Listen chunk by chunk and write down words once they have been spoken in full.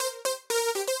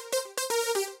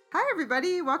Hi,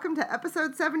 everybody. Welcome to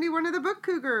episode 71 of the Book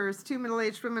Cougars, two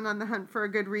middle-aged women on the hunt for a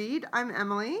good read. I'm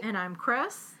Emily. And I'm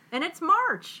Chris. And it's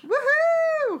March.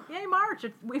 Woohoo! Yay, March.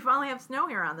 We finally have snow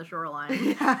here on the shoreline.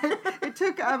 Yeah, it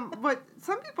took what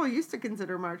some people used to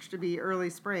consider March to be early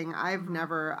spring. I've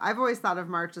always thought of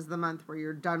March as the month where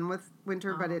you're done with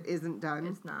winter, but it isn't done.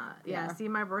 It's not. Yeah, see,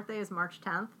 my birthday is March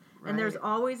 10th. Right. And there's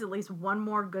always at least one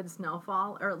more good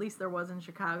snowfall, or at least there was in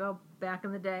Chicago back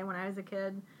in the day when I was a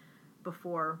kid,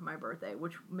 before my birthday,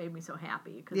 which made me so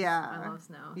happy because I love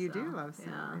snow. You do love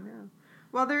snow, I know.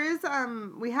 Well, there is,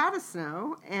 we had a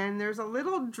snow, and there's a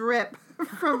little drip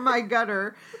from my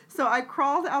gutter, so I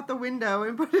crawled out the window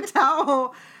and put a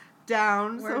towel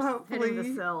down, so hopefully...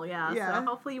 hitting the sill, so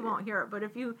hopefully you won't hear it, but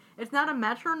it's not a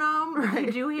metronome, if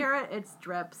you do hear it, it's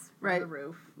drips from the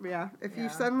roof. Yeah, if you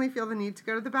suddenly feel the need to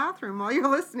go to the bathroom while you're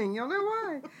listening, you'll know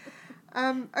why.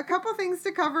 A couple things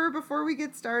to cover before we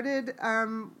get started.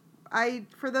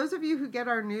 For those of you who get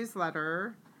our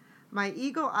newsletter, my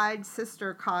eagle-eyed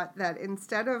sister caught that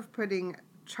instead of putting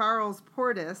Charles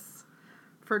Portis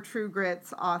for True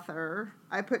Grit's author,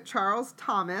 I put Charles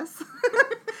Thomas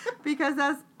because,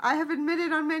 as I have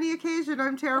admitted on many occasions,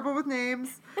 I'm terrible with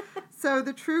names. So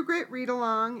the True Grit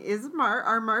read-along is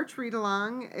our March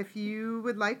read-along. If you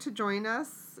would like to join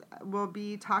us, we'll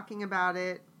be talking about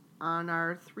it on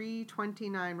our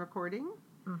 3/29 recording.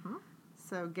 Mm-hmm.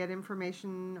 So get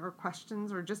information or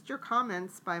questions or just your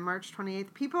comments by March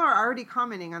 28th. People are already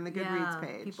commenting on the Goodreads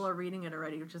page. People are reading it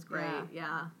already, which is great.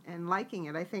 Yeah. And liking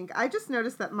it, I think. I just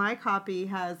noticed that my copy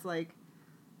has, I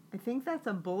think that's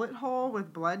a bullet hole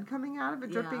with blood coming out of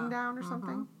it, dripping down or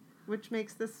something, which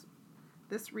makes this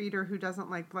reader who doesn't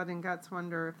like blood and guts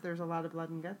wonder if there's a lot of blood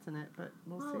and guts in it, but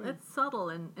we'll see. It's subtle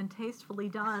and tastefully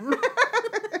done.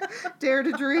 Dare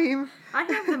to dream. I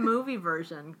have the movie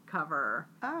version cover.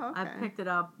 Oh, okay. I picked it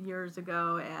up years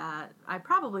ago I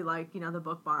probably the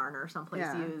Book Barn or someplace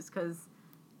used, because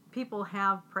people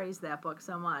have praised that book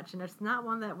so much, and it's not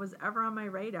one that was ever on my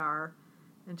radar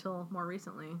until more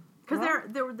recently. Because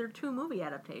there were two movie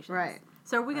adaptations. Right.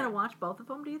 So are we going to watch both of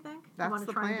them, do you think? That's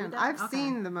the plan. I've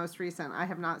seen the most recent. I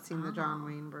have not seen the John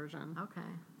Wayne version. Okay.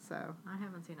 So I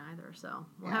haven't seen either, so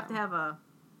we'll have to have a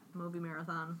movie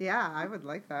marathon. Yeah, I would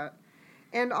like that.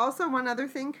 And also one other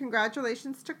thing,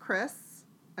 congratulations to Chris,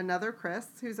 another Chris,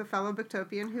 who's a fellow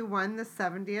Booktopian who won the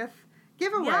 70th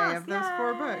giveaway of those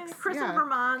 4 books. Chris in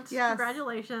Vermont. Yes.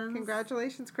 Congratulations.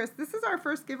 Congratulations, Chris. This is our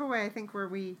first giveaway, I think, where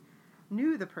we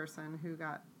knew the person who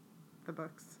got the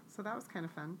books. So that was kind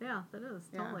of fun. Yeah, that is.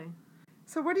 Totally.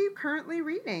 So what are you currently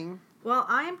reading? Well,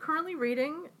 I am currently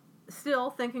reading still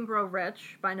Think and Grow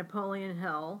Rich by Napoleon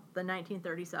Hill, the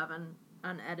 1937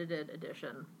 unedited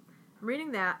edition. I'm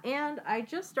reading that, and I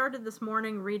just started this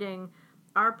morning reading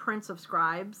Our Prince of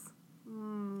Scribes.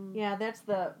 Yeah, that's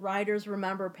the Writers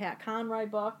Remember Pat Conroy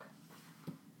book.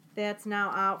 That's now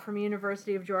out from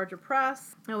University of Georgia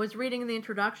Press. I was reading the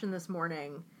introduction this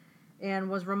morning and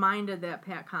was reminded that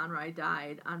Pat Conroy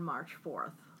died on March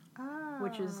 4th,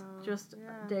 which is just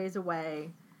days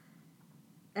away.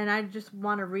 And I just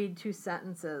want to read 2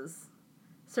 sentences.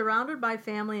 Surrounded by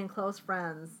family and close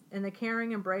friends, in the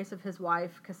caring embrace of his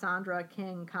wife, Cassandra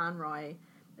King Conroy,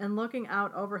 and looking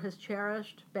out over his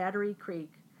cherished Battery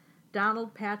Creek,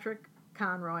 Donald Patrick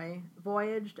Conroy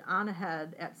voyaged on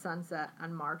ahead at sunset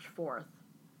on March 4th.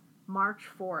 March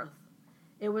 4th.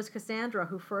 It was Cassandra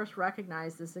who first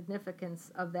recognized the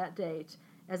significance of that date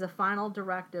as a final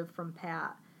directive from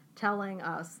Pat, telling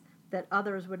us that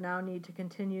others would now need to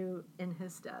continue in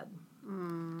his stead.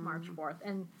 March 4th.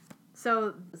 And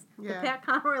so the Pat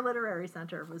Conroy Literary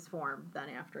Center was formed then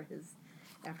after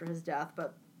his death.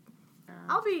 But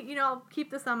I'll be, keep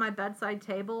this on my bedside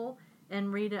table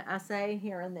and read an essay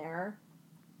here and there.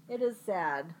 It is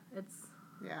sad. It's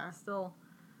still...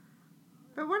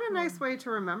 But what a nice way to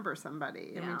remember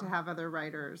somebody. I mean, to have other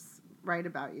writers write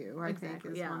about you, I think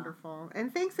is wonderful.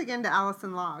 And thanks again to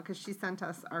Allison Law, because she sent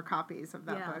us our copies of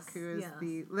that book, who is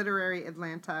the Literary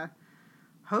Atlanta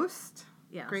host.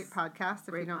 Yes. Great podcast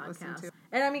if you don't listen to it.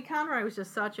 And I mean, Conroy was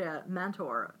just such a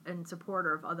mentor and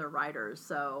supporter of other writers,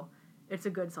 so it's a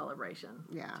good celebration.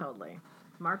 Yeah. Totally.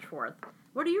 March 4th.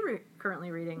 What are you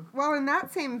currently reading? Well, in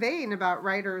that same vein about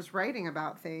writers writing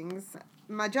about things,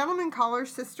 my gentleman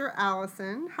caller's sister,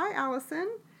 Allison, hi,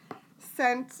 Allison,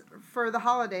 for the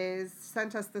holidays,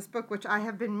 sent us this book, which I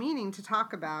have been meaning to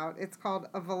talk about. It's called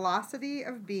A Velocity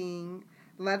of Being,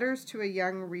 Letters to a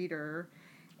Young Reader.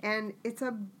 And it's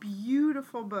a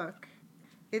beautiful book.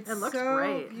 It looks so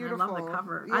great. Beautiful. I love the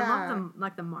cover. Yeah. I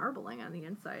love the marbling on the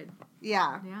inside.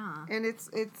 Yeah. Yeah. And it's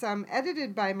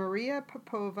edited by Maria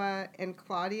Popova and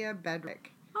Claudia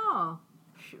Bedrick. Oh,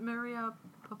 Maria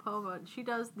Popova. She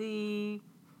does the.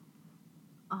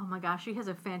 Oh my gosh, she has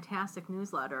a fantastic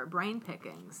newsletter, Brain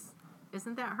Pickings.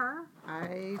 Isn't that her?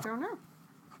 I don't know.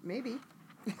 Maybe.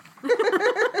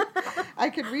 I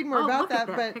could read more about look at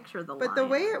that, that picture of the but the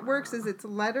way lion. it works is it's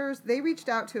letters. They reached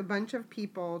out to a bunch of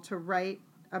people to write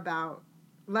about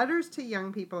letters to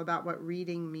young people about what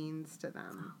reading means to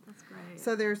them. Oh, that's great.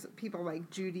 So there's people like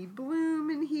Judy Blume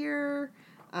in here.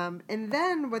 And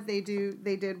then what they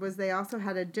did was they also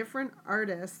had a different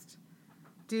artist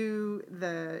do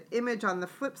the image on the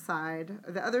flip side,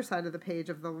 or the other side of the page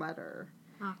of the letter.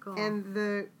 Oh, cool.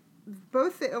 And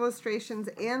both the illustrations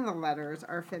and the letters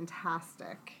are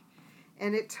fantastic.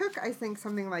 And it took, I think,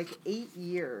 something like 8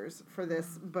 years for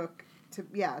this book to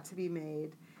be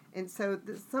made. And so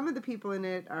some of the people in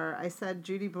it are, I said,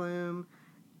 Judy Blume,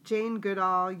 Jane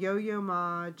Goodall, Yo-Yo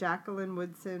Ma, Jacqueline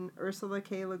Woodson, Ursula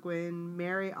K. Le Guin,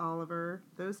 Mary Oliver.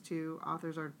 Those two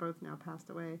authors are both now passed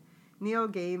away. Neil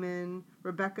Gaiman,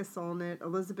 Rebecca Solnit,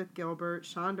 Elizabeth Gilbert,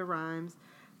 Shonda Rhimes.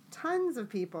 Tons of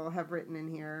people have written in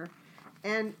here.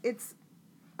 And it's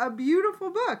a beautiful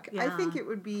book. Yeah. I think it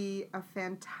would be a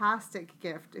fantastic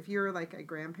gift if you're like a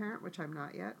grandparent, which I'm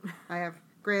not yet. I have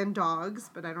grand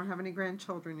dogs, but I don't have any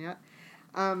grandchildren yet.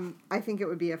 I think it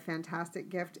would be a fantastic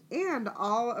gift. And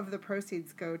all of the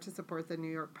proceeds go to support the New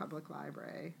York Public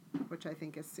Library, which I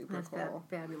think is super cool.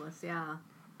 Fabulous, yeah.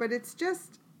 But it's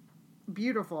just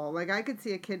beautiful. Like, I could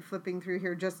see a kid flipping through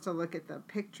here just to look at the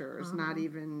pictures, not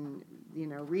even,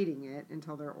 reading it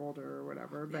until they're older or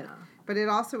whatever. But it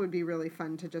also would be really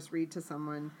fun to just read to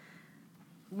someone.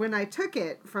 When I took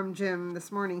it from Jim this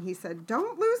morning, he said,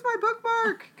 "Don't lose my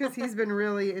bookmark," because he's been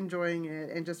really enjoying it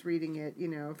and just reading it,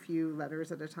 a few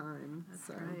letters at a time. That's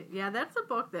right. Yeah, that's a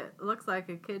book that looks like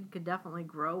a kid could definitely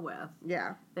grow with.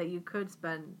 Yeah. That you could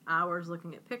spend hours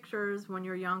looking at pictures when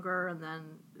you're younger and then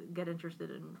get interested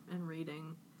in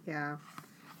reading. Yeah.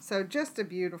 So just a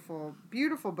beautiful,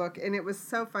 beautiful book, and it was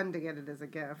so fun to get it as a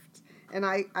gift. And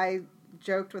I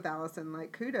joked with Allison,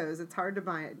 like, kudos. It's hard to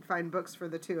find books for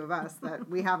the two of us that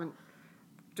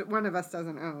one of us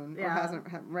doesn't own or hasn't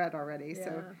read already. Yeah.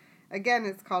 So, again,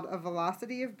 it's called A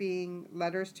Velocity of Being,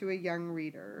 Letters to a Young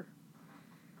Reader.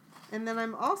 And then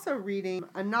I'm also reading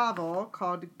a novel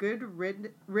called Good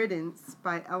Riddance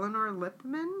by Eleanor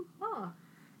Lipman. Oh.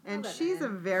 And she's a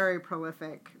very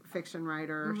prolific fiction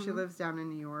writer. She lives down in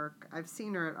New York. I've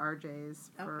seen her at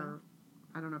RJ's for,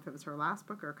 I don't know if it was her last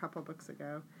book or a couple books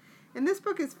ago. And this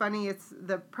book is funny.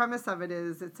 The premise of it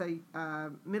is it's a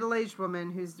middle-aged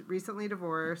woman who's recently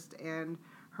divorced, and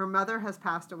her mother has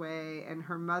passed away, and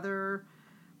her mother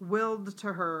willed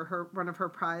to her one of her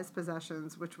prized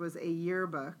possessions, which was a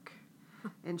yearbook.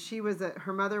 And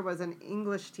her mother was an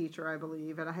English teacher, I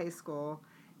believe, at a high school,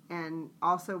 and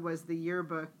also was the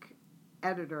yearbook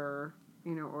editor,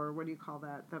 or what do you call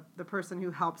that? The person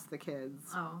who helps the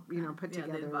kids, put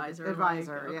together. The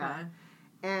advisor, yeah.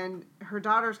 And her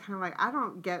daughter's kind of like, I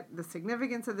don't get the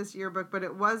significance of this yearbook, but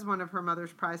it was one of her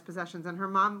mother's prized possessions. And her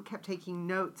mom kept taking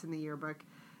notes in the yearbook.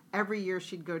 Every year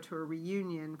she'd go to a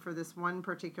reunion for this one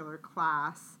particular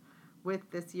class with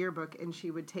this yearbook, and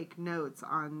she would take notes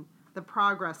on the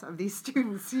progress of these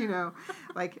students,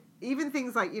 like even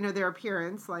things like, their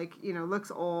appearance, like, looks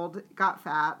old, got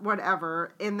fat,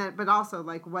 whatever, but also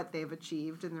like what they've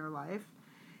achieved in their life.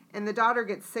 And the daughter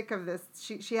gets sick of this.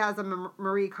 She has a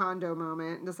Marie Kondo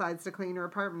moment and decides to clean her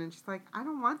apartment. And she's like, I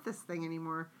don't want this thing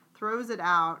anymore. Throws it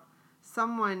out.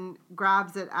 Someone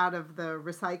grabs it out of the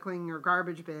recycling or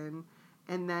garbage bin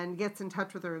and then gets in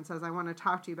touch with her and says, I want to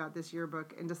talk to you about this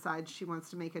yearbook, and decides she wants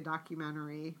to make a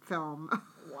documentary film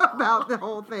about the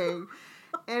whole thing.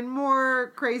 And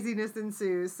more craziness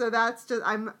ensues. So that's just,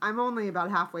 I'm only about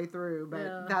halfway through,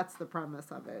 but that's the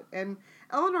premise of it. And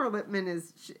Eleanor Lipman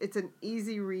it's an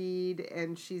easy read,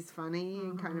 and she's funny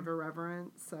and kind of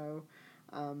irreverent. So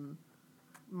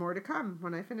more to come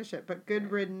when I finish it. But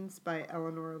Good Riddance by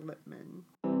Eleanor Lipman.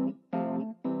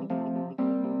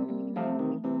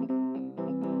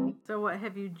 So what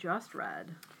have you just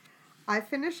read? I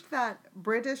finished that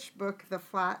British book, The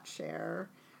Flat Share,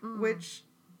 which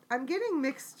I'm getting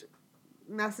mixed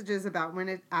messages about when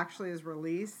it actually is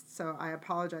released, so I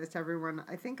apologize to everyone.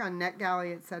 I think on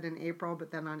NetGalley it said in April,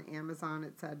 but then on Amazon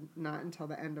it said not until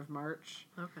the end of March.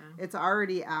 Okay. It's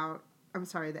already out. I'm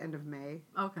sorry, the end of May.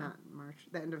 Okay. Not March,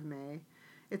 the end of May.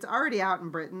 It's already out in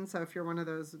Britain, so if you're one of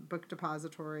those book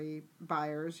depository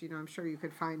buyers, I'm sure you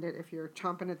could find it if you're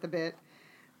chomping at the bit.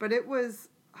 But it was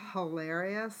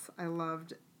hilarious. I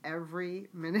loved every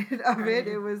minute of it.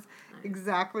 It was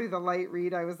exactly the light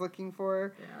read I was looking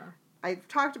for. Yeah. I've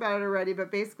talked about it already, but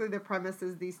basically the premise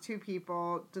is these two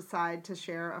people decide to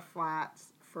share a flat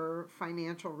for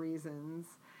financial reasons.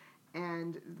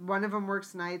 And one of them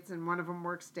works nights and one of them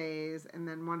works days, and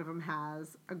then one of them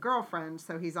has a girlfriend,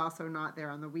 so he's also not there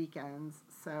on the weekends.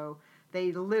 So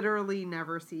they literally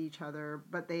never see each other,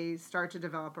 but they start to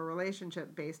develop a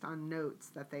relationship based on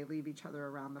notes that they leave each other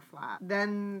around the flat.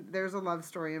 Then there's a love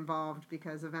story involved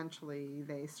because eventually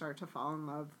they start to fall in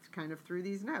love kind of through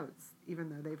these notes, even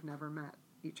though they've never met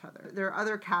each other. There are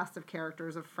other cast of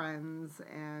characters of friends,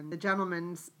 and the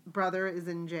gentleman's brother is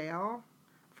in jail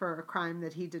for a crime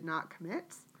that he did not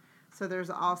commit. So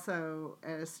there's also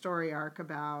a story arc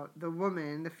about the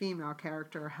woman, the female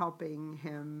character, helping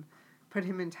him, put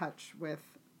him in touch with,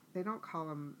 they don't call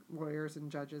them lawyers and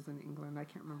judges in England, I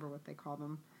can't remember what they call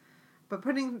them, but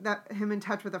putting him in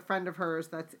touch with a friend of hers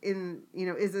that's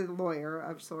is a lawyer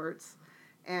of sorts,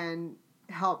 and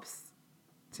helps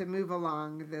to move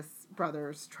along this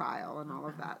brother's trial and all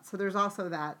of that. So there's also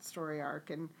that story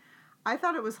arc, and I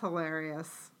thought it was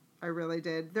hilarious. I really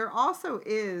did. There also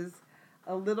is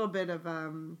a little bit of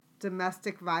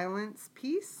domestic violence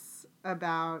piece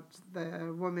about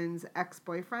the woman's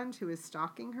ex-boyfriend who is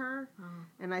stalking her. Oh.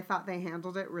 And I thought they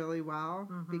handled it really well,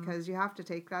 because you have to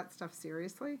take that stuff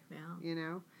seriously.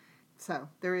 Yeah. So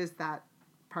there is that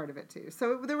part of it too.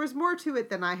 So there was more to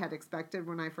it than I had expected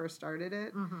when I first started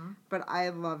it, but I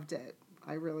loved it.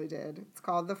 I really did. It's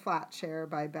called The Flat Chair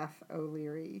by Beth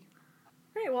O'Leary.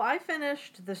 Great. Well, I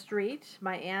finished The Street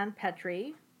by Ann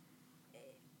Petrie,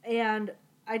 and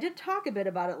I did talk a bit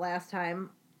about it last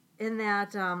time in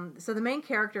that, so the main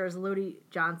character is Ludi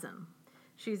Johnson.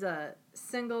 She's a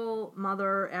single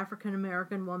mother,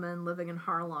 African-American woman living in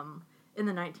Harlem in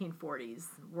the 1940s.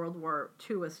 World War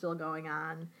II was still going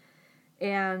on,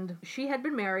 and she had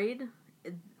been married.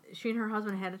 She and her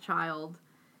husband had a child,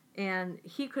 and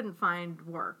he couldn't find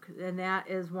work, and that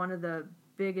is one of the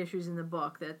big issues in the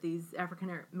book, that these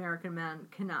African American men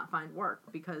cannot find work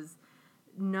because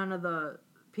none of the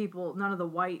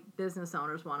white business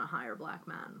owners want to hire black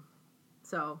men.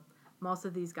 So most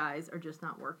of these guys are just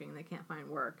not working. They can't find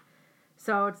work.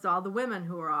 So it's all the women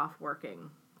who are off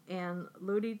working. And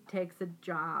Ludi takes a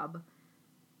job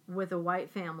with a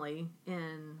white family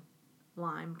in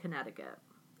Lyme, Connecticut.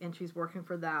 And she's working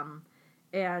for them.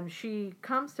 And she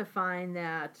comes to find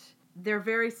that they're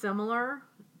very similar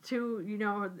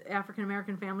to, African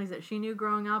American families that she knew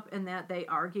growing up, and that they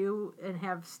argue and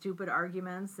have stupid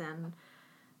arguments, and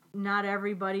not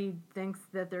everybody thinks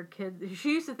that their kid...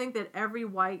 She used to think that every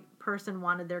white person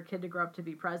wanted their kid to grow up to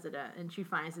be president, and she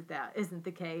finds that isn't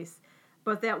the case,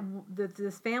 but that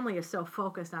this family is so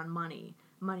focused on money.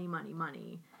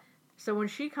 So when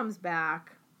she comes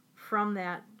back from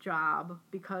that job,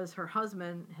 because her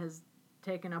husband has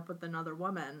taken up with another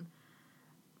woman,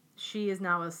 she is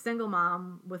now a single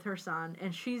mom with her son,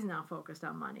 and she's now focused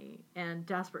on money and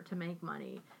desperate to make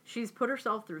money. She's put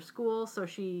herself through school, so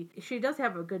she does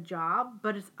have a good job,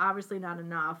 but it's obviously not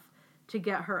enough to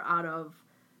get her out of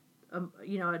a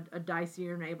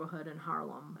dicier neighborhood in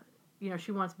Harlem.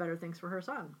 She wants better things for her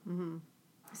son. Mm-hmm.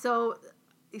 So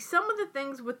some of the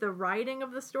things with the writing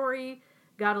of the story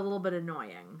got a little bit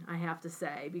annoying, I have to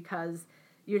say, because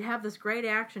you'd have this great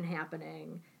action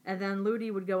happening, and then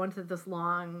Ludi would go into this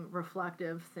long,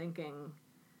 reflective thinking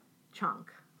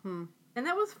chunk. And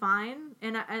that was fine.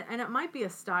 And it might be a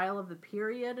style of the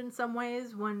period in some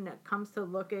ways when it comes to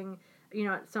looking,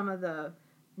 at some of the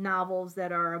novels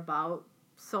that are about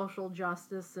social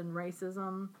justice and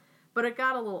racism. But it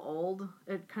got a little old.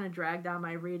 It kind of dragged down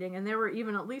my reading. And there were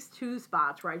even at least 2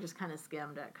 spots where I just kind of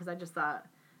skimmed it, because I just thought,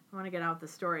 I want to get out the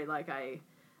story. Like,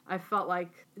 I felt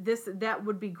like that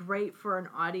would be great for an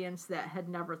audience that had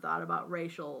never thought about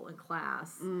racial and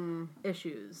class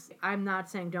issues. I'm not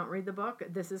saying don't read the book.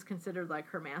 This is considered like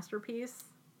her masterpiece,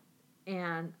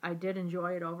 and I did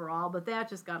enjoy it overall, but that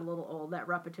just got a little old, that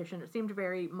repetition. It seemed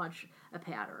very much a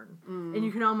pattern, and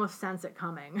you can almost sense it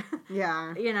coming.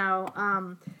 Yeah.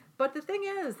 But the thing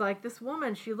is, like, this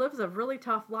woman, she lives a really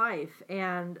tough life,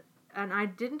 and I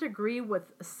didn't agree with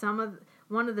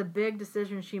one of the big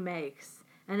decisions she makes.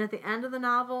 And at the end of the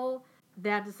novel,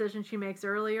 that decision she makes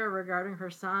earlier regarding her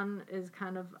son is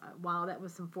kind of, wow, that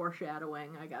was some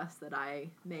foreshadowing, I guess, that I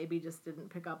maybe just didn't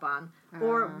pick up on.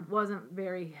 Or wasn't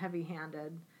very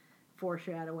heavy-handed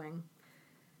foreshadowing.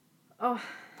 Oh,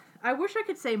 I wish I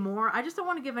could say more. I just don't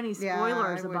want to give any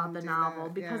spoilers about the novel,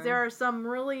 because there are some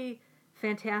really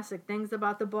fantastic things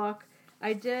about the book. I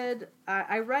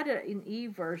read it in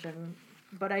e-version,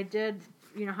 but I did...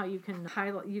 how you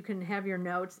can have your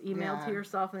notes emailed to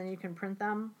yourself, and then you can print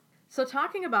them. So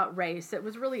talking about race, it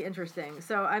was really interesting.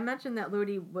 So I mentioned that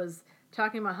Ludi was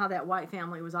talking about how that white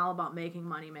family was all about making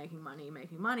money.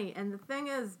 And the thing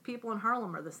is, people in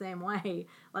Harlem are the same way.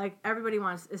 Like, everybody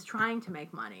is trying to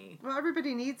make money. Well,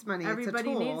 everybody needs money.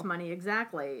 Everybody needs money,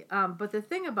 exactly. But the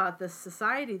thing about this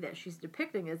society that she's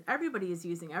depicting is everybody is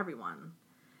using everyone.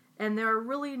 And there are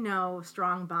really no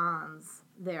strong bonds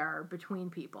there between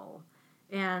people.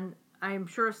 And I'm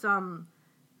sure some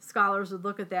scholars would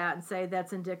look at that and say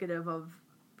that's indicative of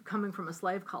coming from a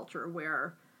slave culture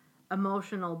where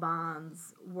emotional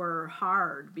bonds were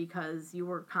hard because you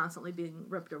were constantly being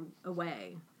ripped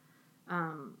away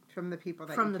from the people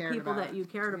that you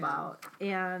cared about.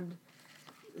 And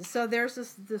so there's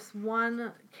this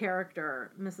one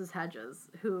character, Mrs. Hedges,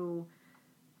 who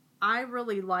I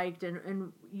really liked,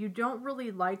 and you don't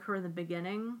really like her in the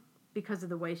beginning because of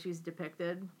the way she's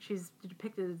depicted. She's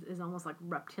depicted as almost like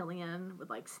reptilian with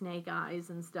like snake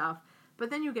eyes and stuff. But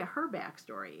then you get her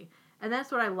backstory. And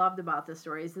that's what I loved about this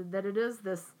story, is that it is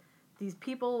these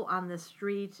people on this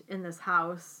street in this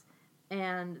house,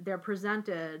 and they're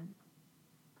presented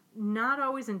not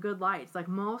always in good lights. Like,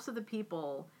 most of the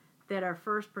people that are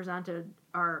first presented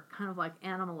are kind of like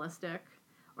animalistic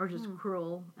or just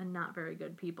cruel and not very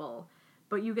good people.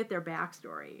 But you get their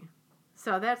backstory.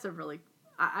 So that's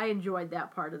I enjoyed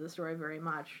that part of the story very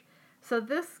much. So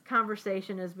this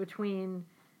conversation is between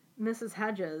Mrs.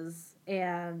 Hedges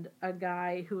and a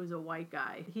guy who is a white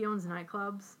guy. He owns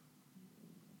nightclubs,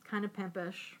 kind of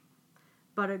pimpish,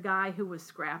 but a guy who was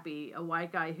scrappy, a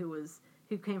white guy who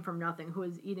came from nothing, who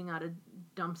was eating out of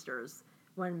dumpsters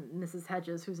when Mrs.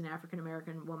 Hedges, who's an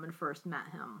African-American woman, first met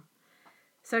him.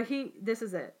 So this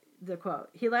is it, the quote.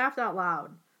 He laughed out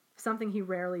loud, something he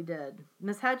rarely did.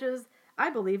 Miss Hedges,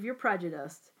 I believe you're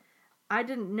prejudiced. I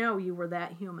didn't know you were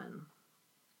that human.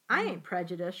 I ain't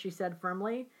prejudiced, she said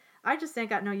firmly. I just ain't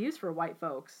got no use for white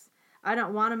folks. I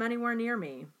don't want 'em anywhere near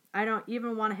me. I don't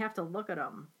even want to have to look at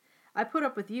 'em. I put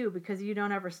up with you because you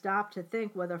don't ever stop to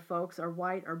think whether folks are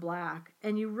white or black,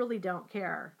 and you really don't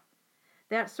care.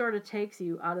 That sort of takes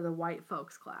you out of the white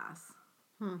folks class.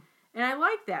 And I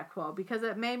like that quote because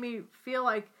it made me feel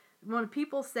like when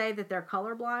people say that they're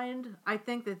colorblind, I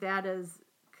think that is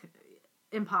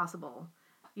impossible.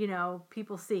 You know,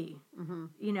 people see,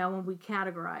 when we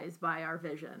categorize by our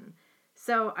vision.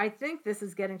 So I think this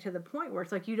is getting to the point where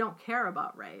it's like you don't care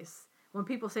about race. When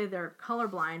people say they're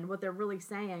colorblind, what they're really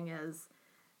saying is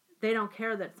they don't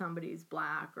care that somebody's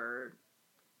black or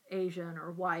Asian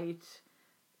or white.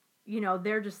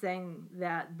 They're just saying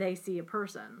that they see a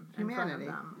person in front of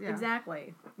them. Yeah.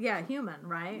 Exactly. Yeah, human,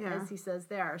 right? Yeah. As he says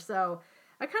there. So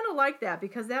I kind of like that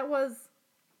because that was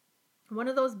one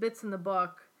of those bits in the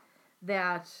book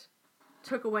that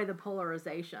took away the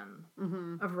polarization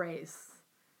of race.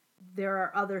 There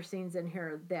are other scenes in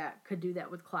here that could do that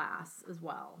with class as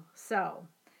well. So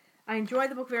I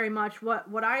enjoyed the book very much.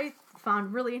 What I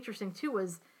found really interesting too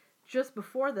was just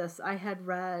before this, I had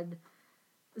read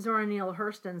Zora Neale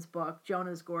Hurston's book,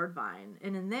 Jonah's Gourdvine.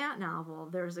 And in that novel,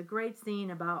 there's a great scene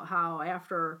about how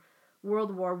after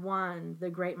World War I,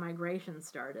 the Great Migration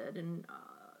started. And,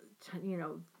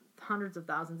 hundreds of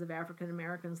thousands of African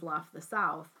Americans left the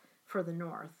South for the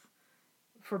North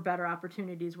for better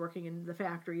opportunities working in the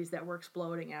factories that were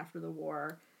exploding after the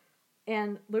war.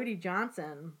 And Ludi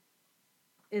Johnson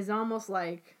is almost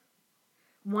like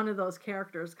one of those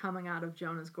characters coming out of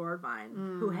Jonah's Gourdvine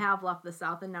who have left the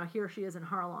South, and now here she is in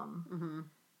Harlem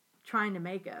trying to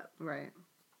make it. Right.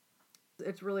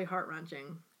 It's really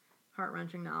heart-wrenching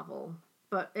novel.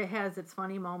 But it has its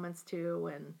funny moments,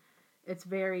 too, and it's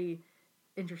very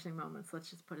interesting moments, let's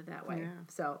just put it that way. Yeah.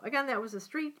 So, again, that was The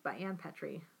Street by Ann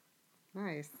Petrie.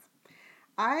 Nice.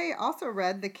 I also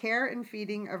read The Care and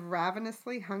Feeding of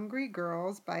Ravenously Hungry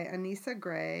Girls by Anissa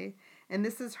Gray, and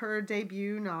this is her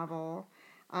debut novel.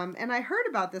 And I heard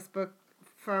about this book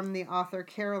from the author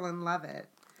Carolyn Levitt,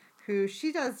 who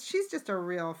she's just a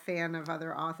real fan of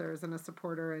other authors and a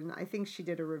supporter, and I think she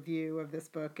did a review of this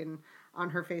book and on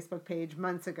her Facebook page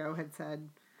months ago had said,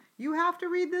 you have to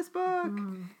read this book.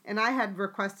 And I had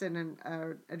requested an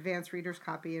advanced reader's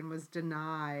copy and was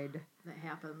denied. That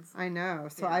happens. I know.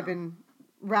 So I've been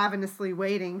ravenously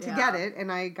waiting to get it,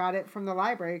 and I got it from the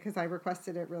library because I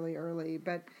requested it really early.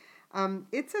 But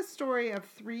it's a story of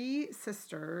three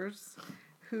sisters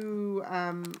who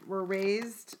were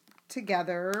raised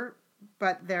together,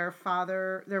 but their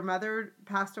mother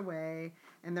passed away,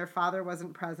 and their father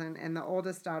wasn't present, and the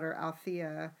oldest daughter,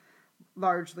 Althea,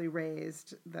 largely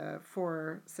raised the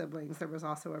four siblings. There was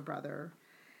also a brother.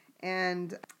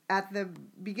 And at the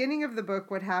beginning of the book,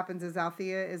 what happens is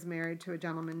Althea is married to a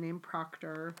gentleman named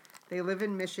Proctor. They live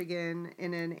in Michigan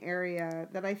in an area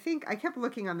that I kept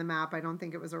looking on the map. I don't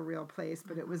think it was a real place,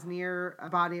 but it was near a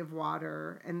body of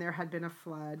water, and there had been a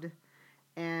flood.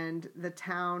 And the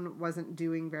town wasn't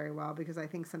doing very well because I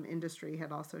think some industry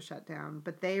had also shut down.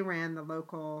 But they ran the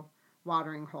local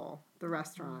watering hole, the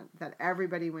restaurant that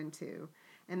everybody went to.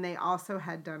 And they also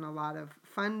had done a lot of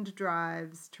fund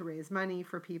drives to raise money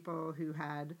for people who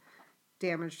had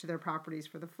damage to their properties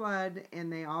for the flood.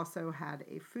 And they also had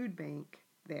a food bank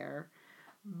there.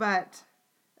 But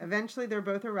eventually they're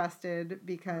both arrested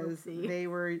because they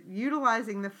were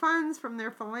utilizing the funds from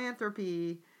their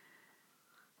philanthropy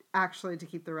actually to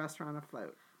keep the restaurant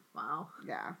afloat. Wow.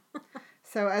 Yeah.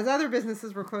 So as other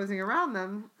businesses were closing around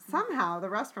them, somehow the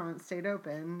restaurant stayed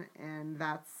open, and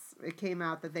it came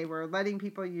out that they were letting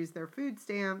people use their food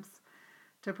stamps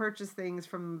to purchase things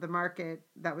from the market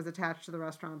that was attached to the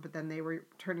restaurant, but then they were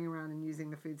turning around and using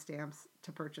the food stamps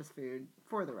to purchase food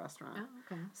for the restaurant.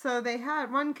 Oh, okay. So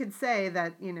one could say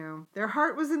that, their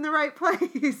heart was in the right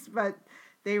place, but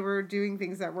they were doing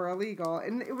things that were illegal.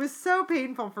 And it was so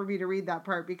painful for me to read that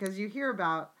part because you hear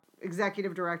about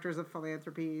executive directors of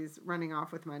philanthropies running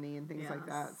off with money and things like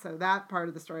that. So that part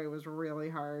of the story was really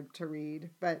hard to read.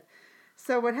 But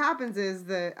so what happens is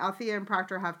Althea and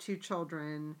Proctor have 2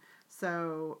 children.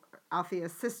 So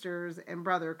Althea's sisters and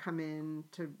brother come in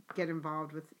to get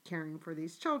involved with caring for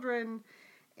these children.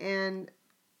 And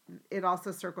it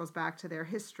also circles back to their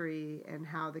history and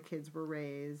how the kids were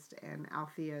raised and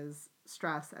Althea's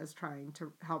stress as trying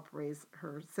to help raise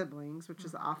her siblings, which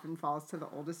is often falls to the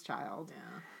oldest child.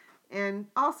 Yeah. And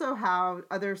also how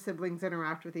other siblings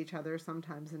interact with each other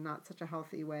sometimes in not such a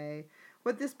healthy way.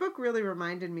 What this book really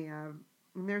reminded me of,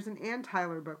 and there's an Ann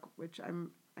Tyler book, which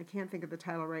I can't think of the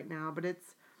title right now, but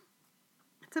it's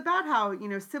about how,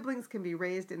 siblings can be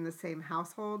raised in the same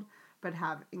household, but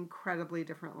have incredibly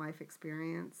different life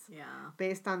experience. Yeah.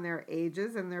 Based Based on their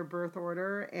ages and their birth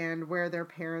order and where their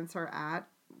parents are at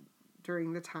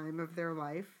during the time of their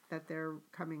life that they're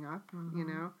coming up,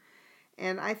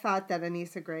 And I thought that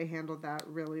Anissa Gray handled that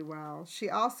really well. She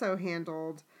also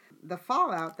handled the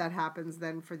fallout that happens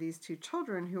then for these 2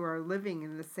 children who are living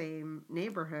in the same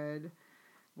neighborhood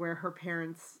where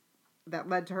that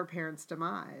led to her parents'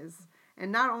 demise.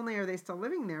 And not only are they still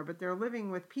living there, but they're living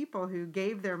with people who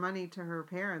gave their money to her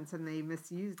parents and they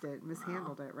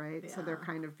mishandled it, right? Yeah. So they're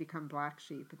kind of become black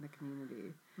sheep in the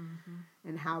community.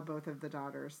 And how both of the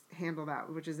daughters handle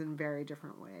that, which is in very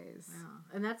different ways.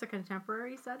 Yeah. And that's a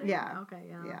contemporary setting? Yeah. Okay,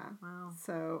 yeah. Yeah. Wow.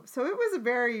 So it was a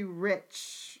very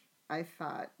rich, I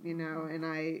thought, and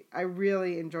I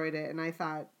really enjoyed it. And I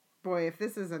thought, boy, if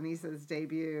this is Anissa's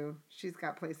debut, she's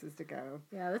got places to go.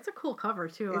 Yeah, that's a cool cover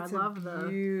too. It's I love the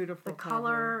beautiful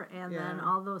color cover. and then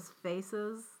all those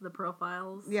faces, the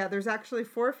profiles. Yeah, there's actually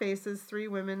 4 faces, 3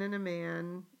 women and a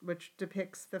man, which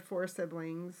depicts the 4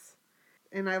 siblings.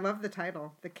 And I love the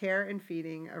title, The Care and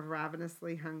Feeding of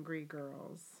Ravenously Hungry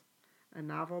Girls, a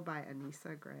novel by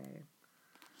Anissa Gray.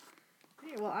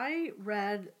 Hey, well, I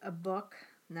read a book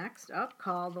next up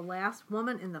called The Last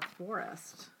Woman in the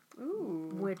Forest. Ooh.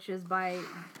 Which is by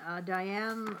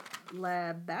Diane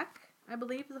Lebec, I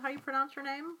believe is how you pronounce her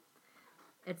name.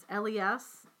 It's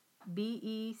Lesbequets.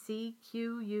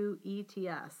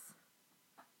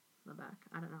 Lebec,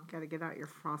 I don't know. Got to get out your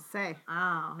français.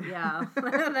 Oh, yeah.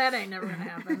 That ain't never going to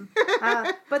happen.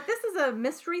 But this is a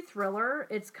mystery thriller.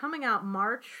 It's coming out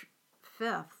March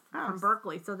 5th from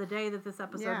Berkeley, so the day that this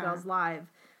episode goes live.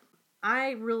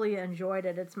 I really enjoyed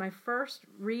it. It's my first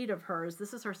read of hers.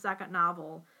 This is her second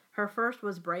novel. Her first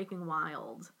was Breaking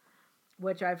Wild,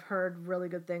 which I've heard really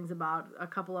good things about. A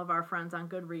couple of our friends on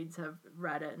Goodreads have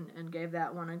read it and gave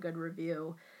that one a good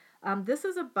review. This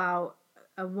is about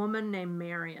a woman named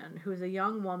Marion, who's a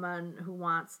young woman who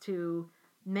wants to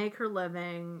make her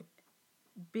living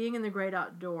being in the great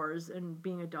outdoors and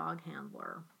being a dog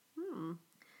handler.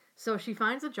 So she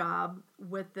finds a job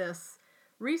with this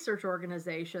research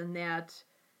organization that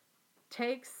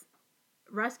takes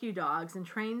rescue dogs and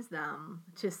trains them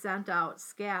to scent out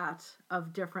scat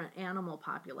of different animal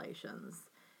populations.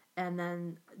 And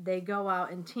then they go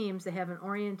out in teams. They have an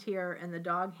orienteer and the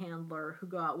dog handler who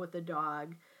go out with the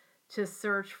dog to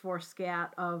search for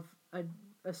scat of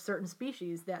a certain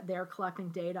species that they're collecting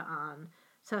data on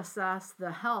to assess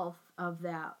the health of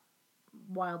that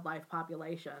wildlife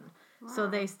population. Wow. So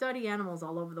they study animals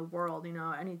all over the world,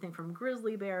 anything from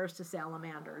grizzly bears to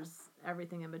salamanders,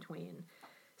 everything in between.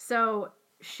 So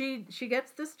she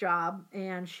gets this job,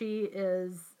 and she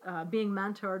is being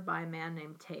mentored by a man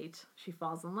named Tate. She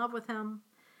falls in love with him,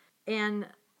 and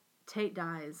Tate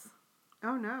dies.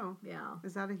 Oh, no. Yeah.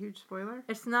 Is that a huge spoiler?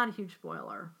 It's not a huge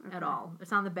spoiler at all.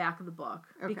 It's on the back of the book.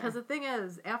 Okay. Because the thing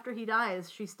is, after he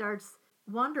dies, she starts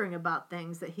wondering about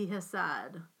things that he has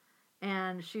said.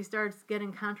 And she starts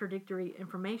getting contradictory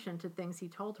information to things he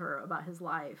told her about his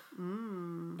life.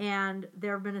 Mm. And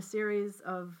there have been a series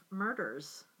of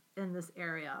murders in this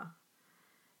area.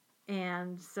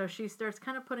 And so she starts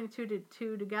kind of putting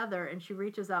two together, and she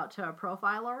reaches out to a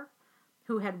profiler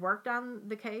who had worked on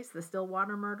the case, the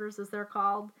Stillwater murders as they're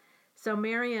called. So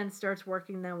Marion starts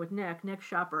working then with Nick. Nick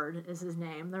Shepard is his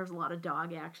name. There's a lot of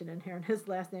dog action in here, and his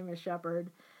last name is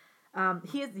Shepard.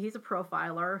 He's a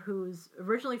profiler who's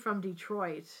originally from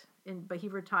Detroit, but he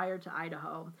retired to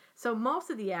Idaho. So most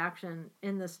of the action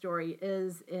in this story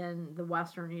is in the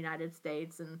western United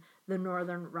States and the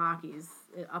northern Rockies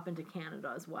up into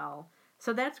Canada as well.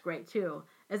 So that's great too.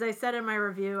 As I said in my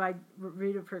review, I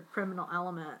read it for Criminal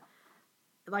Element.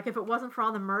 Like, if it wasn't for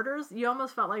all the murders, you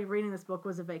almost felt like reading this book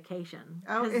was a vacation.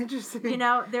 Oh, interesting. You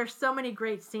know, there's so many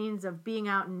great scenes of being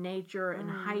out in nature and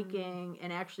hiking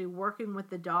and actually working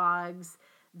with the dogs.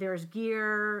 There's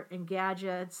gear and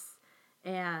gadgets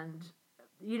and,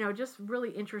 you know, just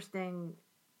really interesting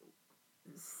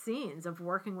scenes of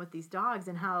working with these dogs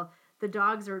and how the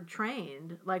dogs are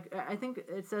trained. Like, I think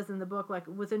it says in the book, like,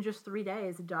 within just 3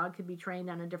 days, a dog could be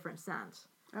trained on a different scent.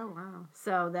 Oh, wow.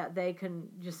 So that they can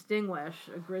distinguish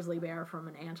a grizzly bear from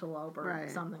an antelope or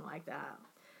something like that.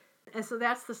 And so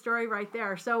that's the story right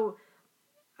there. So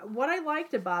what I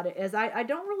liked about it is I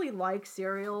don't really like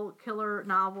serial killer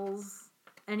novels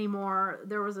anymore.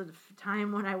 There was a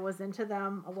time when I was into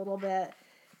them a little bit.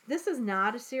 This is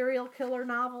not a serial killer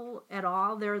novel at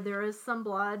all. There is some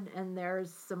blood and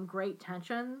there's some great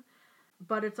tension.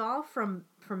 But it's all from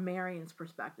Marion's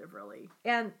perspective, really.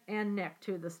 And Nick,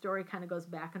 too. The story kind of goes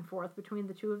back and forth between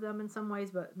the two of them in some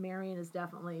ways, but Marion is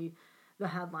definitely the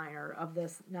headliner of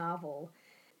this novel.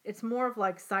 It's more of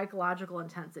like psychological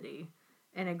intensity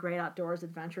and a great outdoors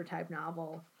adventure type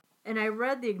novel. And I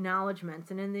read the acknowledgments,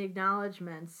 and in the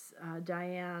acknowledgments,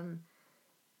 Diane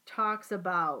talks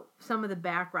about some of the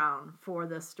background for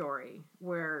this story,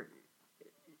 where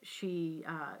she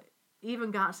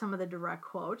even got some of the direct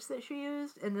quotes that she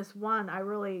used. And this one I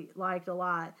really liked a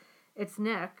lot. It's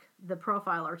Nick, the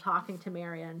profiler, talking to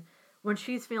Marion when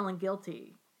she's feeling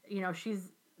guilty. You know,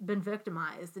 she's been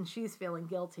victimized and she's feeling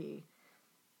guilty.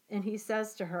 And he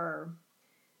says to her,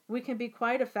 "We can be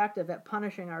quite effective at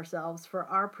punishing ourselves for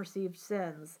our perceived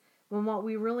sins when what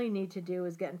we really need to do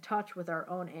is get in touch with our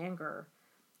own anger.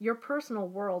 Your personal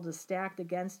world is stacked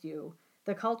against you.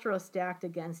 The culture is stacked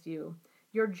against you.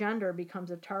 Your gender becomes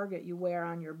a target you wear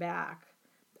on your back.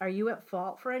 Are you at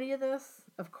fault for any of this?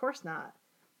 Of course not.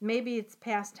 Maybe it's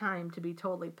past time to be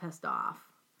totally pissed off."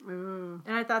 Ooh.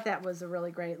 And I thought that was a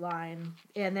really great line.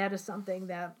 And that is something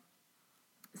that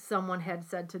someone had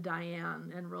said to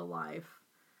Diane in real life.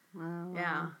 Wow.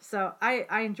 Yeah. So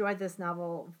I enjoyed this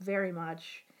novel very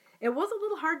much. It was a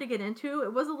little hard to get into.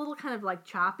 It was a little kind of like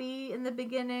choppy in the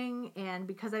beginning. And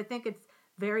because I think it's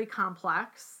very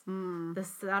complex. The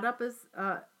setup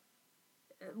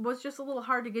was just a little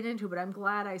hard to get into, but I'm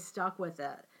glad I stuck with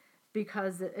it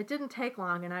because it didn't take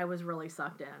long and I was really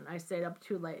sucked in. I stayed up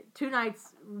too late. 2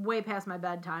 nights way past my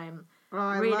bedtime. Oh,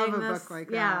 I reading love a this. book like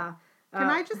that. Yeah. Can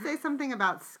I just say something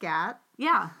about scat?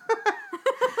 Yeah.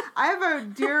 I have a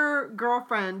dear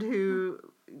girlfriend who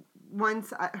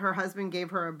once her husband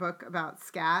gave her a book about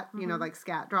scat, you know, like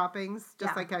scat droppings,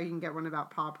 just like how you can get one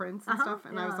about paw prints and stuff.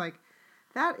 And I was like,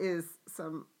 that is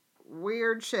some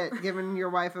weird shit, giving your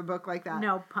wife a book like that.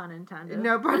 No pun intended.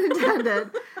 No pun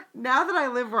intended. Now that I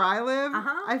live where I live,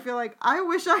 I feel like I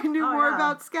wish I knew more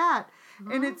about scat.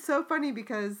 And it's so funny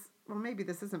because, well, maybe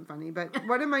this isn't funny, but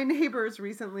one of my neighbors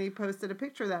recently posted a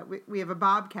picture that we have a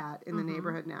bobcat in the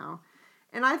neighborhood now.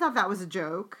 And I thought that was a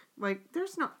joke. Like,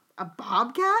 there's no... A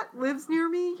bobcat lives near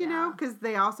me, you know, because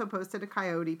they also posted a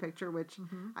coyote picture, which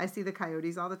I see the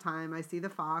coyotes all the time. I see the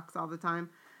fox all the time.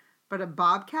 But a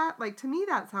bobcat, like, to me,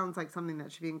 that sounds like something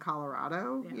that should be in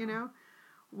Colorado, you know?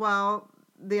 Well,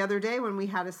 the other day when we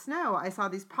had a snow, I saw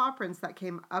these paw prints that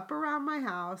came up around my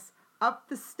house, up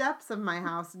the steps of my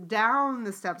house, down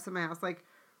the steps of my house, like,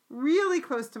 really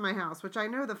close to my house, which I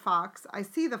know I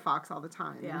see the fox all the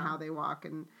time and how they walk.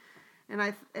 And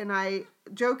I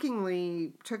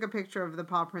jokingly took a picture of the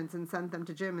paw prints and sent them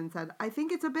to Jim and said, "I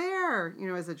think it's a bear," you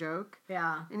know, as a joke.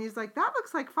 Yeah. And he's like, "That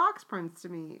looks like fox prints to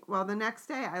me." Well, the next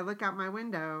day I look out my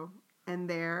window and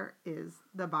there is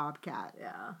the bobcat.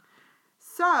 Yeah.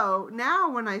 So now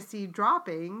when I see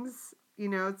droppings, you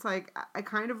know, it's like, I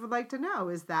kind of would like to know,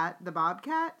 is that the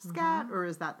bobcat scat or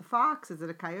is that the fox? Is it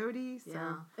a coyote? So,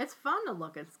 yeah. It's fun to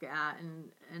look at scat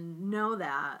and know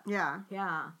that. Yeah.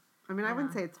 Yeah. I mean, I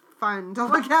wouldn't Yeah. say it's fun to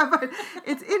look at, but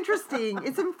it's interesting.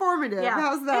 It's informative. Yeah.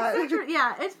 How's that?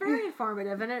 It's very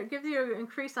informative, and it gives you an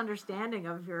increased understanding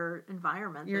of your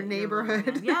environment, Your that you're living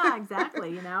neighborhood. in. Yeah,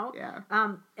 exactly. You know.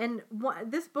 Yeah. And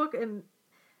this book,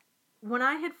 when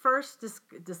I had first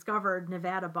discovered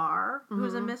Nevada Barr,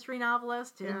 who's a Mhm. mystery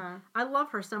novelist, and Yeah. I love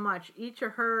her so much. Each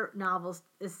of her novels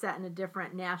is set in a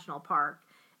different national park,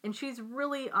 and she's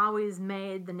really always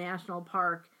made the national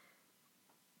park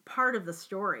part of the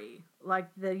story. Like,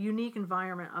 the unique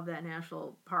environment of that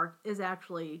national park is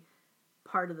actually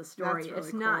part of the story. That's really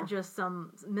It's not cool. just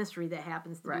some mystery that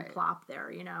happens to Right. be plopped there,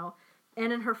 you know.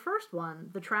 And in her first one,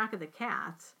 The Track of the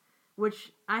Cat,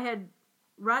 which I had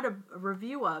read a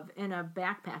review of in a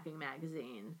backpacking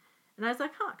magazine, and I was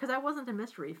like, because I wasn't a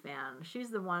mystery fan.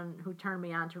 She's the one who turned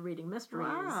me on to reading mysteries.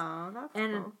 Wow, that's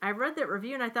And cool. I read that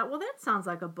review and I thought, well, that sounds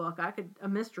like a book a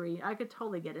mystery I could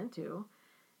totally get into.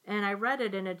 And I read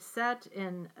it, and it's set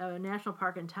in a national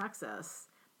park in Texas.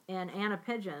 And Anna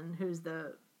Pigeon, who's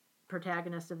the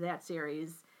protagonist of that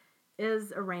series,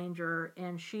 is a ranger,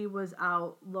 and she was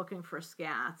out looking for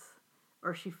scat,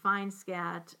 or she finds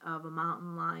scat of a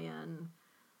mountain lion.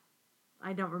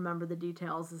 I don't remember the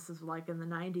details. This is like in the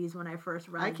 90s when I first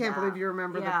read I can't that. believe you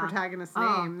remember Yeah. the protagonist's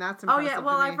Oh. name. That's Oh impressive. yeah,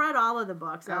 well, to me. I've read all of the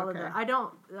books. Okay.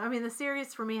 I mean, the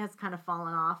series for me has kind of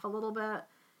fallen off a little bit,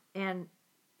 and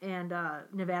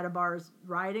Nevada Barr's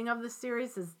writing of the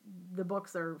series is, the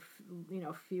books are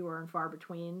fewer and far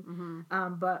between.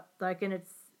 Mhm. But like, and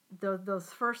it's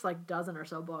those first like dozen or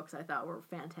so books I thought were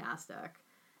fantastic,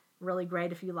 really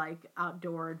great if you like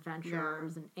outdoor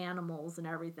adventures and animals and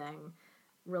everything.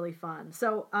 Really fun.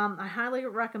 So I highly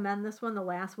recommend this one, The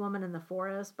Last Woman in the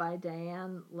Forest by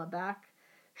Diane Lebec.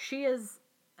 She is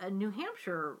a New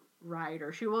Hampshire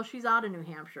writer. She's out of New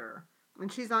Hampshire.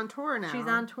 And she's on tour now. She's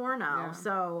on tour now. Yeah.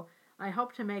 So I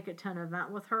hope to make it to an event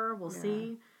with her. We'll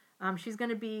see. She's going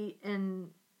to be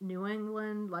in New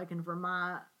England, like in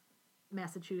Vermont,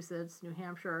 Massachusetts, New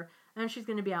Hampshire, and she's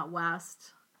going to be out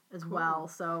west as well.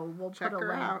 So we'll Check put a her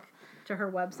link out. to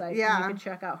her website. Yeah. And you can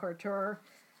check out her tour.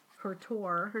 Her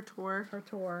tour.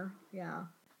 Yeah.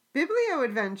 Biblio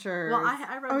Adventures. Well,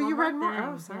 I read. Oh, one you more read more? thing.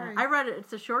 Oh, sorry. Yeah. I read it.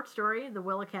 It's a short story, The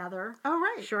Willa-Cather Oh,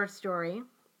 right. short story,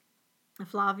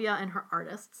 Flavia and Her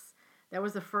Artists. That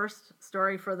was the first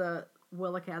story for the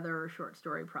Willa-Cather short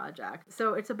story project.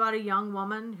 So it's about a young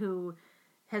woman who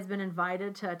has been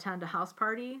invited to attend a house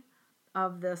party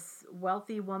of this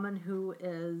wealthy woman who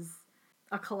is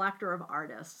a collector of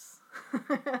artists.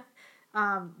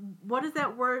 What is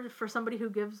that word for somebody who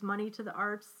gives money to the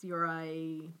arts? You're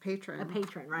a Patron.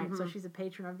 patron, right? Mm-hmm. So she's a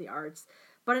patron of the arts.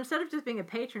 But instead of just being a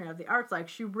patron of the arts, like,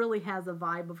 she really has a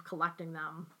vibe of collecting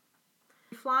them.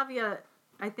 Flavia,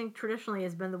 I think, traditionally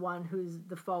has been the one who's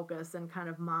the focus and kind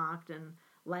of mocked and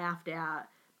laughed at,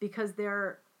 because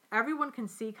everyone can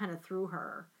see kind of through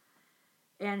her.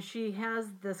 And she has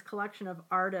this collection of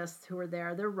artists who are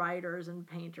there. They're writers and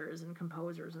painters and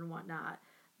composers and whatnot.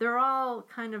 They're all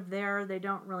kind of there. They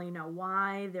don't really know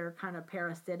why. They're kind of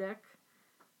parasitic.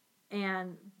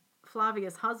 And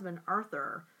Flavia's husband,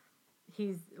 Arthur,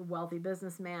 he's a wealthy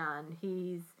businessman.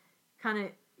 He's kind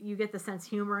of, you get the sense,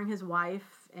 humoring his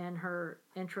wife and her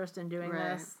interest in doing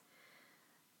Right. this.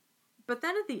 But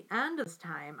then at the end of this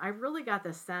time, I really got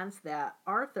the sense that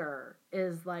Arthur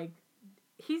is like,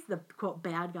 he's the, quote,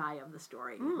 bad guy of the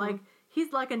story. Like,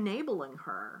 he's like enabling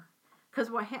her. Because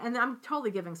and I'm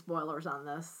totally giving spoilers on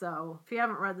this, so if you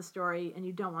haven't read the story and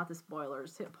you don't want the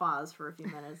spoilers, hit pause for a few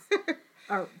minutes.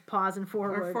 Or pause and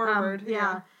forward. Or forward,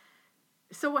 yeah.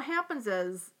 So what happens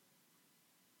is,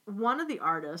 one of the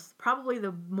artists, probably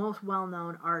the most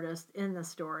well-known artist in the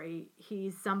story,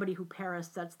 he's somebody who Paris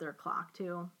sets their clock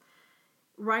to,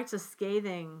 writes a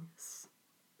scathing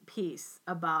piece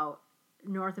about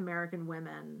North American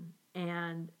women,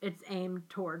 and it's aimed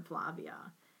toward Flavia,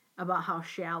 about how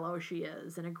shallow she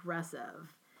is and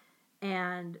aggressive.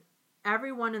 And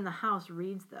everyone in the house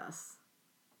reads this,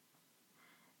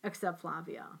 except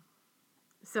Flavia.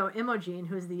 So Imogen,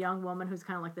 who's the young woman who's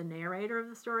kind of like the narrator of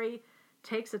the story,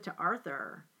 takes it to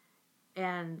Arthur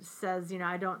and says,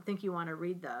 I don't think you want to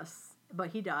read this. But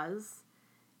he does.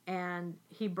 And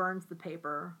he burns the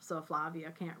paper so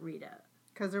Flavia can't read it.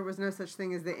 Because there was no such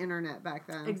thing as the internet back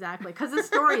then. Exactly. Because the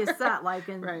story is set like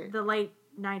in Right. the late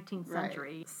 19th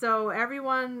century. So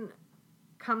everyone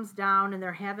comes down and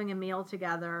they're having a meal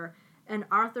together. And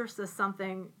Arthur says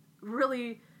something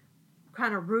really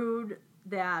kind of rude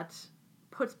that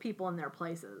puts people in their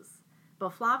places. But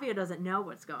Flavia doesn't know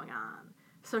what's going on.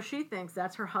 So she thinks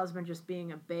that's her husband just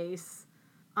being a base,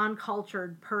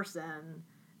 uncultured person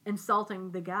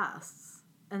insulting the guests.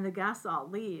 And the guests all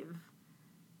leave.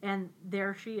 and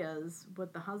there she is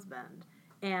with the husband.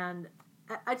 And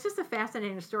it's just a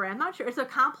fascinating story. I'm not sure. It's a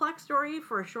complex story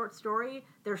for a short story.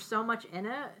 There's so much in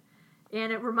it.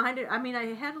 And it reminded, I mean,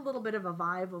 I had a little bit of a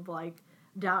vibe of like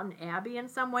Downton Abbey in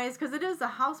some ways, because it is a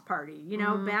house party, you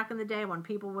know, back in the day when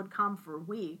people would come for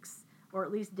weeks or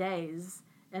at least days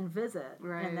and visit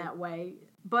in that way.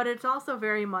 But it's also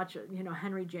very much, you know,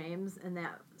 Henry James in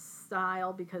that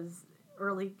style, because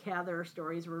early Cather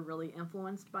stories were really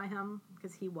influenced by him,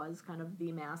 because he was kind of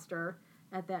the master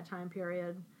at that time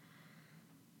period.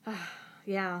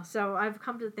 Yeah, so I've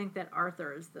come to think that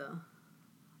Arthur is the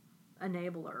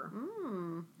enabler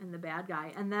and the bad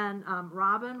guy. And then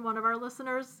Robin, one of our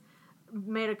listeners,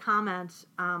 made a comment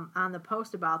on the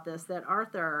post about this, that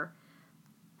Arthur,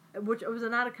 which was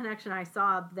not a connection I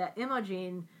saw, that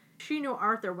Imogen, she knew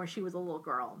Arthur when she was a little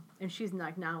girl, and she's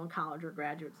like now in college or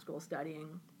graduate school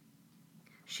studying.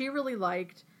 She really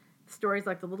liked stories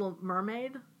like The Little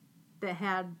Mermaid that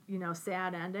had, you know,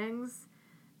 sad endings.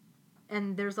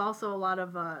 And there's also a lot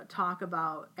of talk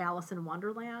about Alice in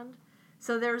Wonderland.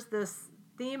 So there's this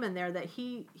theme in there that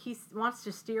he wants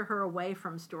to steer her away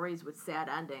from stories with sad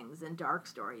endings and dark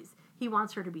stories. He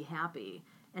wants her to be happy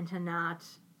and to not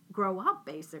grow up,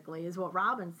 basically, is what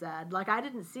Robin said. Like, I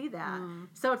didn't see that.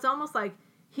 So it's almost like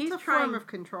he's it's a trying... form of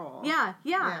control.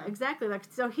 Yeah, exactly. Like,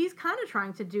 so he's kind of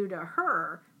trying to do to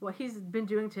her what he's been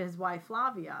doing to his wife,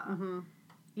 Flavia.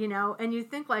 You know, and you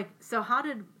think, like, so how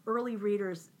did early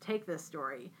readers take this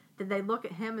story? Did they look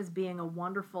at him as being a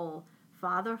wonderful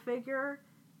father figure,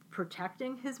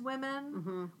 protecting his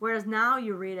women? Whereas now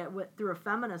you read it through a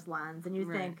feminist lens, and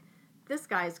you think, this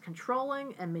guy's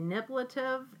controlling and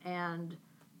manipulative, and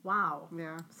wow.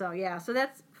 Yeah. So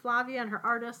that's Flavia and Her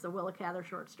Artist, the Willa Cather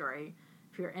short story.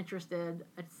 If you're interested,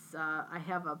 it's I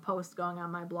have a post going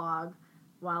on my blog,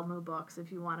 Wild Moo Books.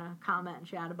 If you want to comment and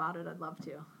chat about it, I'd love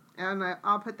to. And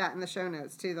I'll put that in the show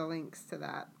notes, too, the links to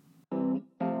that.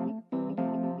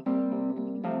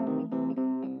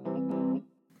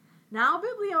 Now,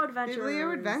 Biblio Adventures.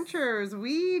 Biblio Adventures.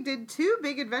 We did 2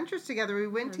 big adventures together. We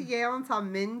went to Yale and saw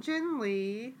Min Jin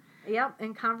Lee. Yep,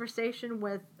 in conversation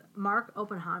with Mark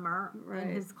Oppenheimer in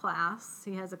his class.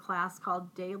 He has a class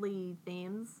called Daily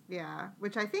Themes. Yeah,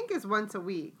 which I think is once a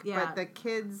week. Yeah. But the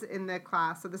kids in the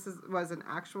class, so this was an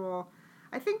actual,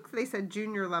 I think they said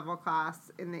junior level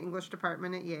class in the English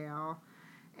department at Yale.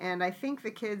 And I think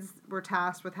the kids were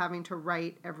tasked with having to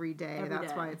write every day.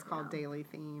 That's why it's called Daily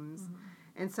Themes.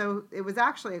 And so it was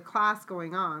actually a class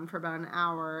going on for about an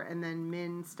hour, and then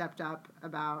Min stepped up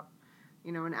about,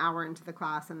 you know, an hour into the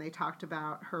class, and they talked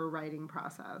about her writing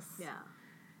process. Yeah.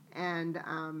 And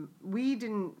we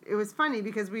didn't, it was funny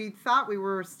because we thought we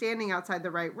were standing outside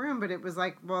the right room, but it was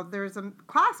like, well, there's a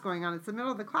class going on. It's the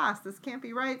middle of the class. This can't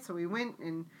be right. So we went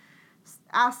and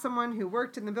asked someone who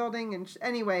worked in the building, and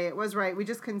anyway, it was right. We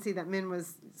just couldn't see that Min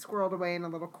was squirreled away in a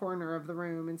little corner of the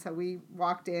room, and so we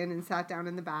walked in and sat down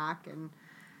in the back, and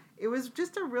it was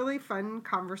just a really fun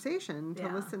conversation to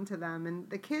listen to them. And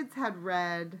the kids had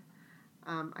read,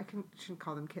 shouldn't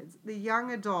call them kids, the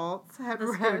young adults had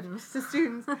read, the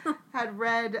students had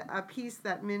read a piece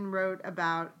that Min wrote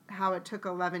about how it took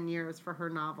 11 years for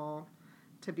her novel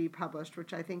to be published,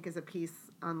 which I think is a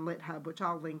piece on LitHub, which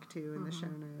I'll link to in the show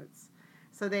notes.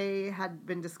 So they had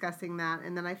been discussing that,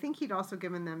 and then I think he'd also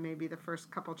given them maybe the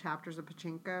first couple chapters of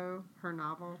Pachinko, her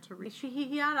novel, to read.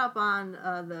 He had up on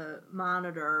the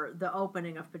monitor the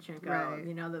opening of Pachinko,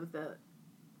 you know,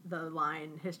 the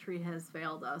line, history has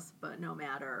failed us, but no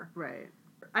matter. Right.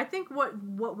 I think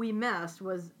what we missed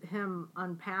was him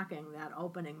unpacking that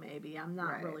opening, maybe. I'm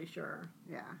not really sure.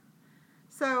 Yeah.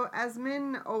 So, as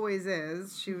Min always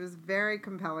is, she was very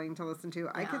compelling to listen to.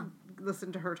 Yeah. I could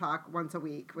listen to her talk once a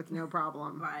week with no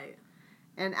problem. Right.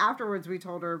 And afterwards we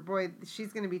told her, boy,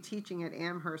 she's going to be teaching at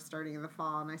Amherst starting in the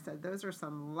fall. And I said, those are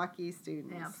some lucky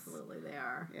students. Absolutely, they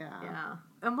are. Yeah.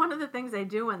 And one of the things they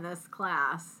do in this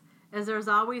class is there's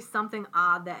always something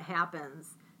odd that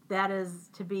happens that is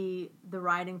to be the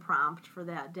writing prompt for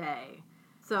that day.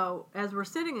 So, as we're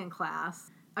sitting in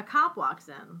class, a cop walks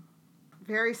in.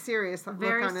 Very serious look on his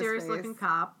face. Very serious looking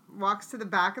cop. Walks to the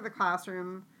back of the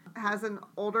classroom, has an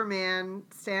older man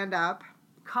stand up.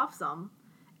 Cuffs him.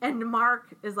 And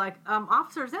Mark is like,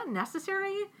 officer, is that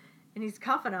necessary? And he's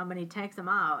cuffing him and he takes him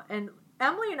out. And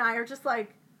Emily and I are just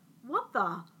like, what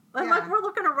the? And like we're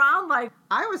looking around like.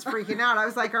 I was freaking out. I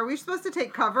was like, are we supposed to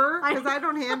take cover? Because I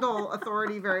don't handle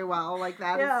authority very well like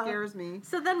that. Yeah. It scares me.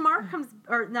 So then Mark comes,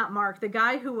 or not Mark, the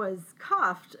guy who was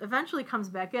cuffed eventually comes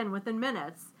back in within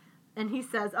minutes. And he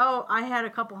says, "Oh, I had a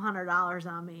couple $100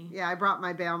 on me." Yeah, I brought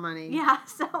my bail money. Yeah,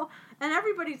 so, and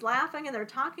everybody's laughing and they're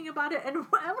talking about it, and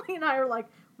Emily and I are like,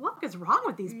 what is wrong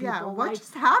with these people? Yeah, what like,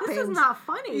 just happened? This is not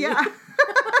funny. Yeah.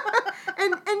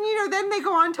 and then they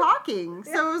go on talking.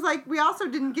 So it was like, we also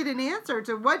didn't get an answer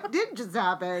to what did just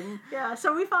happen. Yeah,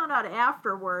 so we found out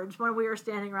afterwards when we were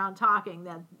standing around talking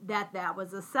that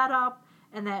was a setup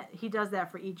and that he does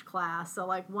that for each class. So,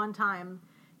 like, one time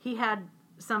he had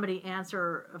somebody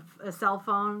answer a cell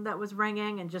phone that was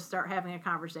ringing and just start having a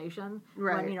conversation.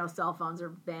 Right. When, cell phones are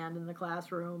banned in the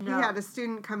classroom. He had a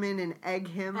student come in and egg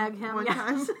him one yes.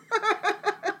 time.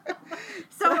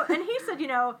 So, and he said,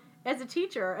 as a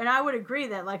teacher, and I would agree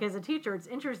that, like, as a teacher, it's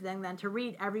interesting then to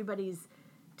read everybody's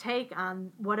take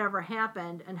on whatever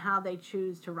happened and how they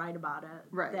choose to write about it.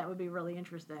 Right. That would be really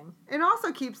interesting. It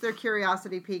also keeps their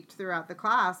curiosity piqued throughout the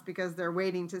class because they're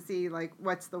waiting to see, like,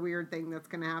 what's the weird thing that's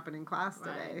going to happen in class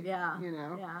today. Right. Yeah.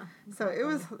 Yeah. Exactly. So it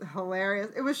was hilarious.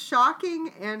 It was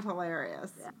shocking and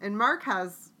hilarious. Yeah. And Mark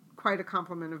has quite a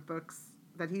complement of books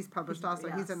that he's published also.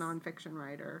 Yes. He's a nonfiction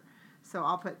writer. So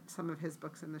I'll put some of his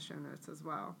books in the show notes as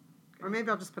well. Or maybe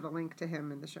I'll just put a link to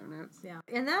him in the show notes. Yeah.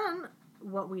 And then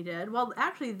what we did, well,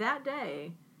 actually that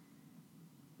day,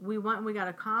 we went and we got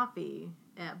a coffee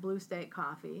at Blue State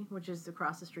Coffee, which is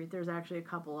across the street. There's actually a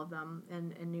couple of them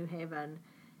in New Haven.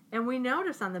 And we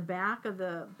noticed on the back of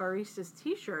the baristas'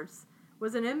 T-shirts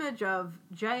was an image of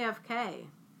JFK.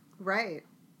 Right.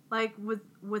 Like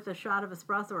with a shot of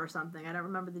espresso or something. I don't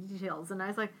remember the details. And I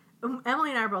was like, Emily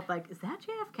and I are both like, is that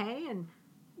JFK? And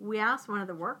we asked one of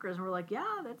the workers, and we're like,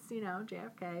 yeah, that's,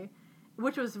 JFK.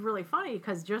 Which was really funny,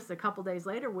 because just a couple days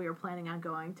later, we were planning on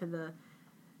going to the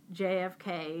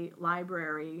JFK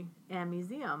Library and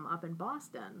Museum up in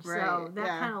Boston. Right, so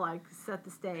that kind of, like, set the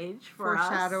stage for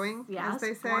foreshadowing, us. as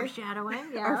they say.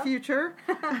 Foreshadowing, yeah. Our future.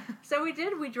 So we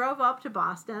did. We drove up to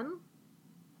Boston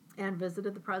and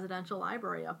visited the Presidential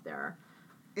Library up there.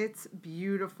 It's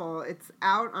beautiful. It's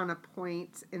out on a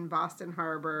point in Boston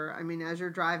Harbor. I mean, as you're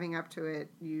driving up to it,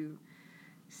 you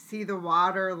see the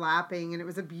water lapping, and it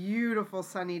was a beautiful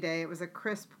sunny day. It was a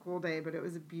crisp, cool day, but it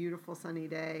was a beautiful sunny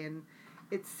day, and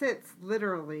it sits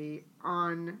literally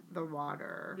on the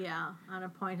water. Yeah, on a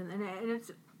point, and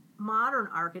it's modern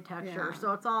architecture,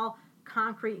 so it's all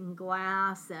concrete and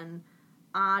glass and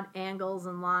odd angles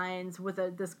and lines with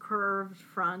this curved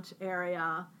front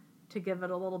area to give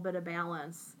it a little bit of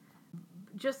balance.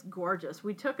 Just gorgeous.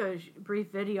 We took a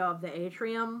brief video of the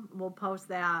atrium. We'll post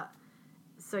that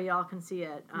so y'all can see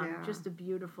it. Just a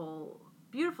beautiful,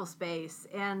 beautiful space.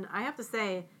 And I have to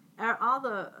say, all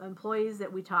the employees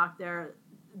that we talked there,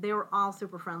 they were all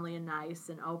super friendly and nice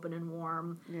and open and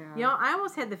warm. Yeah. I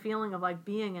almost had the feeling of like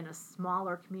being in a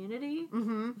smaller community.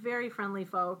 Mm-hmm. Very friendly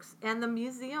folks. And the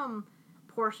museum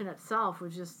portion itself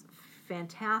was just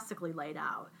fantastically laid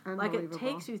out. Like, it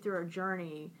takes you through a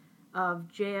journey of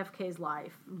JFK's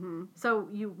life. Mm-hmm. So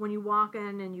when you walk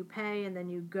in and you pay, and then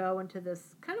you go into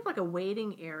this kind of like a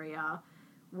waiting area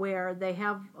where they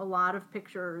have a lot of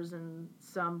pictures and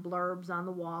some blurbs on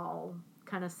the wall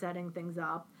kind of setting things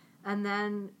up. And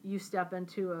then you step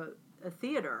into a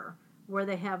theater where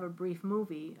they have a brief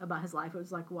movie about his life. It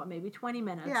was like, maybe 20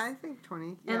 minutes. Yeah, I think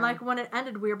 20. Yeah. And like when it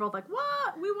ended, we were both like,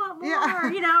 what? We want more. Yeah.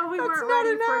 We weren't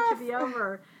ready enough. for it to be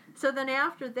over. So then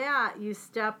after that, you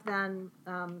step then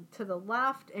to the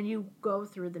left and you go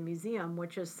through the museum,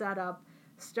 which is set up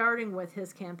starting with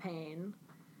his campaign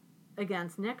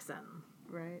against Nixon.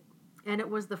 Right. And it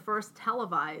was the first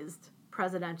televised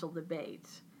presidential debate,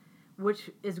 which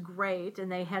is great. And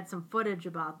they had some footage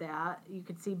about that. You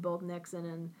could see both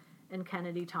Nixon and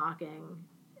Kennedy talking.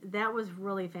 That was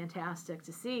really fantastic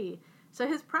to see. So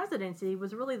his presidency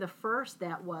was really the first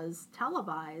that was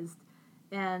televised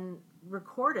and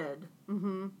recorded.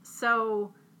 Mm-hmm.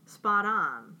 So spot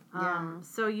on. Yeah.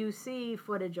 So you see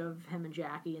footage of him and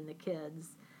Jackie and the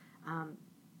kids.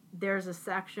 There's a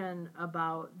section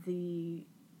about the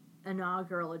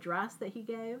inaugural address that he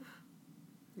gave.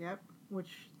 Yep.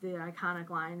 Which the iconic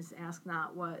lines, ask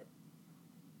not what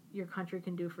your country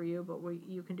can do for you, but what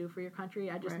you can do for your country.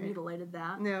 I just mutilated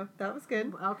that. No, that was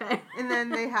good. Okay. And then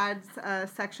they had a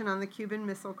section on the Cuban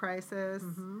Missile Crisis.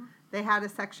 Mm-hmm. They had a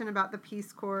section about the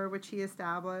Peace Corps, which he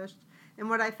established. And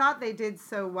what I thought they did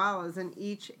so well is in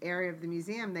each area of the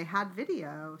museum, they had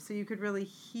video, so you could really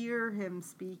hear him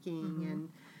speaking,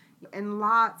 and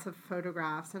lots of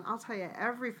photographs. And I'll tell you,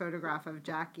 every photograph of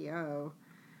Jackie O,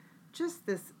 just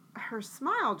this, her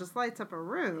smile just lights up a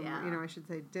room. Yeah. I should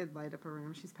say did light up a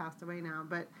room. She's passed away now.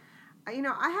 But, I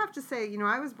have to say,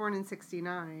 I was born in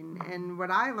 1969, and what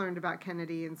I learned about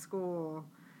Kennedy in school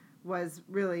was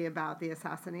really about the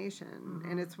assassination.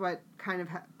 And it's what kind of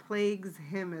plagues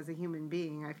him as a human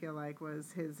being, I feel like,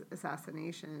 was his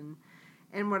assassination.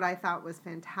 And what I thought was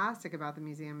fantastic about the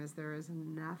museum is there is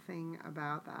nothing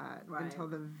about that until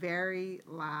the very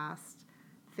last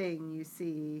thing you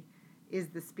see is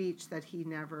the speech that he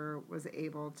never was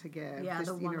able to give. Yeah,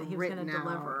 the one that he was going to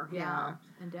deliver. Yeah,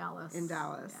 in Dallas.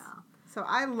 Yeah. So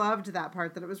I loved that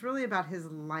part, that it was really about his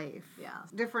life. Yeah.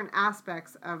 Different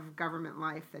aspects of government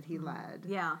life that he led.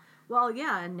 Yeah. Well,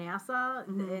 yeah, and NASA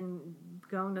and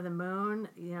going to the moon,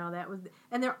 that was...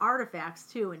 And there are artifacts,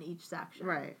 too, in each section.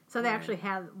 Right. So they actually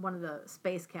had one of the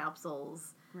space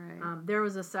capsules. Right. There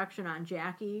was a section on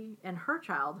Jackie and her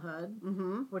childhood,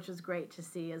 which is great to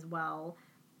see as well.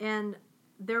 And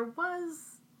there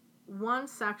was one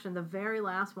section, the very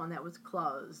last one, that was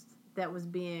closed, that was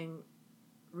being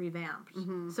revamped.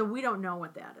 So we don't know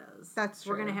what that is. That's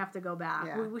true. We're going to have to go back.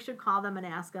 Yeah. We should call them and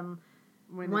ask them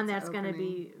when that's going to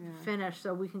be finished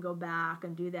so we can go back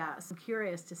and do that. So I'm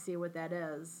curious to see what that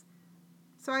is.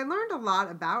 So I learned a lot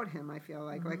about him, I feel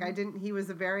like. Like, he was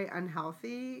a very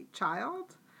unhealthy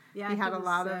child. Yeah, he had a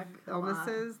lot of sick,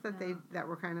 illnesses that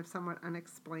were kind of somewhat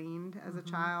unexplained as a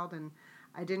child, and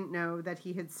I didn't know that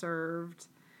he had served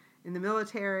in the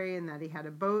military and that he had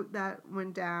a boat that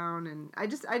went down, and I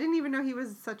didn't even know he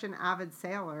was such an avid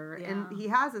sailor. And he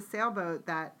has a sailboat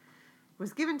that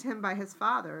was given to him by his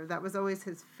father that was always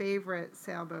his favorite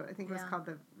sailboat. I think it was called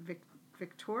the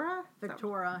Victoria?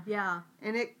 Victoria, yeah.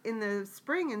 And it in the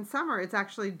spring and summer, it's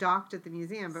actually docked at the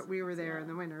museum, but we were there in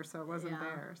the winter, so it wasn't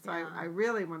there. So I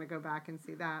really want to go back and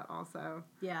see that also.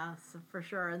 Yeah, so for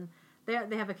sure. And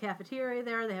they have a cafeteria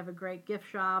there. They have a great gift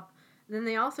shop. And then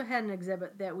they also had an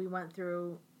exhibit that we went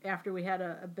through after we had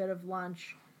a bit of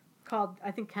lunch called,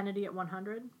 I think, Kennedy at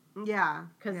 100. Yeah.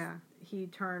 Because he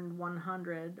turned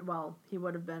 100. Well, he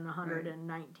would have been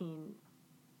 119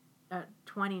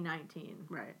 2019.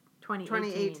 Right.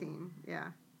 2018. Yeah.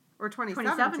 Or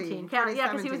 2017.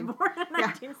 Yeah, because he was born in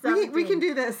 1917. We can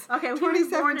do this. Okay, he was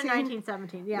born in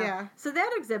 1917. Yeah. So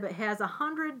that exhibit has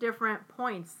 100 different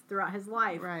points throughout his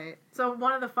life. Right. So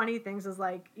one of the funny things is,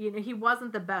 like, he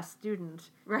wasn't the best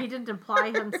student. Right. He didn't apply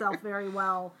himself very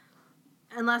well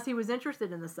unless he was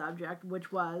interested in the subject,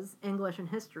 which was English and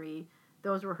history.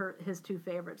 Those were his two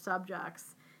favorite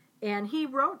subjects. And he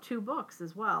wrote 2 books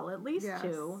as well, at least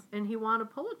 2, and he won a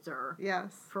Pulitzer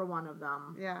for one of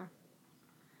them. Yeah.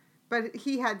 But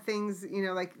he had things,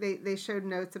 like they showed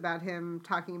notes about him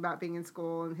talking about being in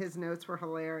school, and his notes were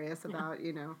hilarious about,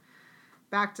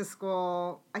 back to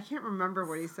school. I can't remember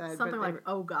what he said. Something like,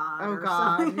 oh, God. Oh,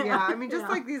 God. Yeah. I mean, just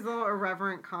like these little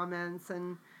irreverent comments,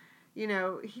 and,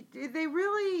 they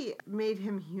really made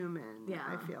him human,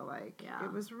 I feel like. Yeah.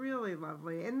 It was really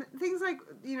lovely. And things like,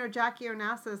 Jackie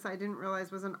Onassis, I didn't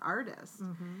realize was an artist.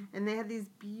 And they had these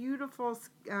beautiful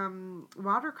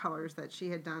watercolors that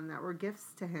she had done that were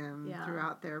gifts to him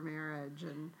throughout their marriage.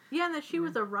 And that she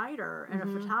was a writer and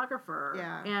a photographer.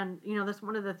 Yeah. And, that's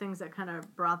one of the things that kind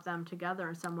of brought them together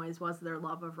in some ways was their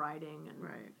love of writing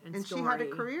and story. She had a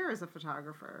career as a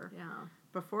photographer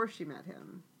before she met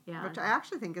him. Yeah. Which I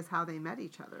actually think is how they met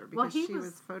each other, because she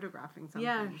was photographing something.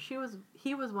 Yeah,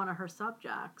 he was one of her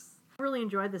subjects. I really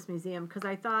enjoyed this museum because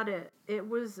I thought it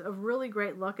was a really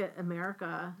great look at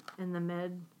America in the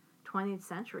mid-20th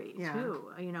century,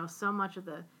 too. So much of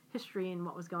the history and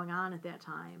what was going on at that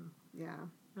time. Yeah.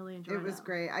 Really enjoyed it. It was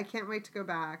great. I can't wait to go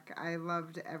back. I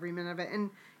loved every minute of it. And,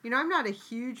 I'm not a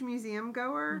huge museum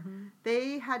goer.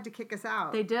 They had to kick us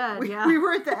out. They did, We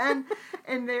were at the end,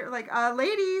 and they're like,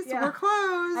 ladies, we're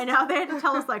closed. I know. They had to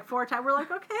tell us like 4 times. We're like,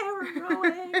 okay, we're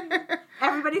going.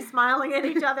 Everybody's smiling at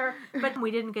each other. But we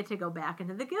didn't get to go back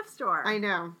into the gift store. I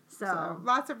know. So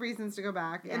lots of reasons to go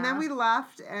back. Yeah. And then we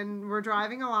left, and we're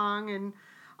driving along, and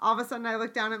all of a sudden I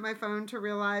looked down at my phone to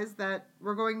realize that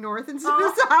we're going north instead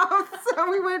of south. So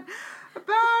we went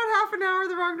about half an hour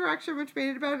the wrong direction, which made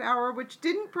it about an hour, which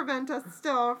didn't prevent us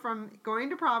still from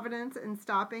going to Providence and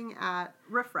stopping at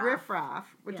Riff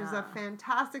Raff, which is a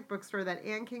fantastic bookstore that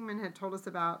Ann Kingman had told us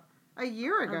about a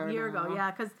year ago.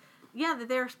 Because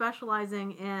they're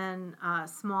specializing in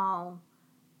small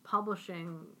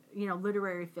publishing,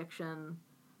 literary fiction,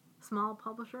 small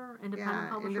publisher, independent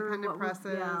publisher, independent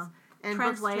presses. And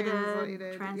translated,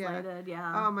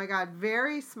 Oh my God,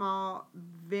 very small,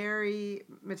 very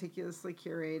meticulously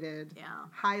curated. Yeah.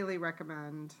 Highly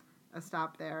recommend a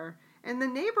stop there. And the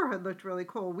neighborhood looked really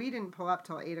cool. We didn't pull up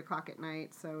till 8 o'clock at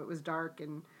night, so it was dark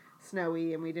and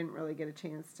snowy, and we didn't really get a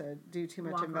chance to do too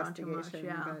much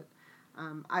investigation. But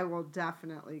I will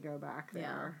definitely go back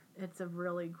there. Yeah. It's a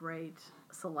really great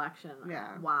selection.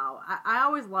 Yeah. Wow. I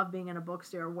always love being in a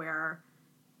bookstore where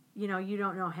you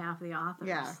don't know half the authors.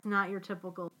 Yeah. It's not your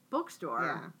typical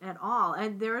bookstore Yeah. at all.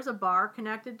 And there is a bar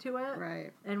connected to it.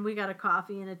 Right. And we got a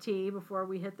coffee and a tea before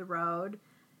we hit the road.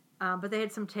 But they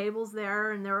had some tables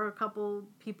there, and there were a couple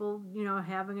people,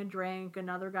 having a drink,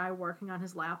 another guy working on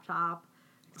his laptop.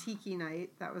 Tiki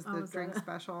night, that was the was drink that?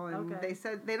 special. And Okay. they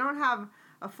said they don't have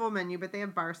a full menu, but they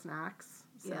have bar snacks.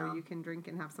 So Yeah. you can drink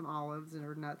and have some olives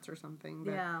or nuts or something.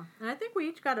 But Yeah. And I think we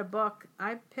each got a book.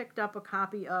 I picked up a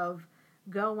copy of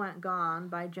Go Went Gone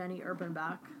by Jenny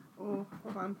Erpenbeck. Oh,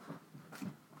 hold on.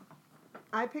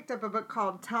 I picked up a book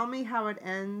called Tell Me How It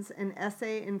Ends, an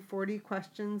essay in 40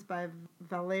 questions by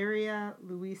Valeria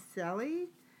Luiselli.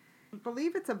 I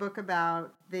believe it's a book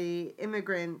about the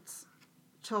immigrant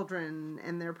children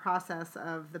and their process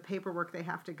of the paperwork they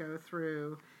have to go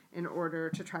through in order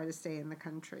to try to stay in the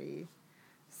country.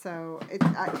 So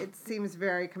it seems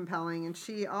very compelling. And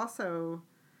she also,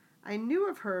 I knew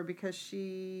of her because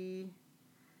she's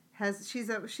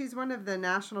one of the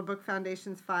National Book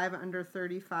Foundation's 5 Under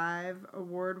 35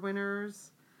 award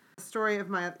winners. The Story of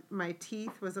My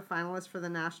Teeth was a finalist for the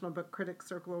National Book Critics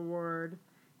Circle Award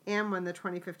and won the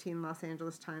 2015 Los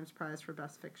Angeles Times Prize for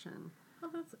Best Fiction.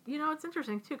 Well, it's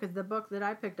interesting, too, because the book that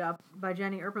I picked up by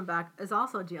Jenny Erpenbeck is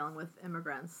also dealing with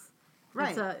immigrants. Right.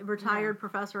 It's a retired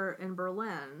professor in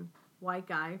Berlin, white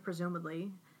guy, presumably,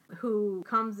 who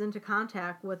comes into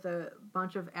contact with a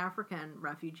bunch of African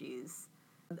refugees.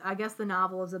 I guess the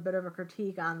novel is a bit of a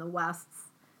critique on the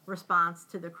West's response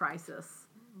to the crisis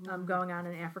going on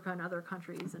in Africa and other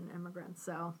countries and immigrants.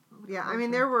 So yeah, I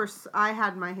mean, I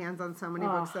had my hands on so many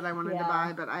books that I wanted to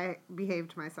buy, but I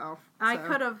behaved myself. We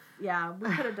could have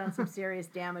done some serious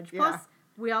damage. Yeah. Plus,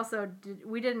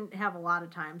 we didn't have a lot of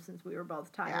time since we were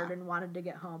both tired and wanted to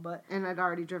get home. And I'd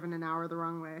already driven an hour the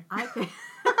wrong way.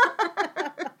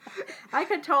 I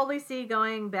could totally see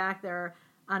going back there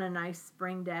on a nice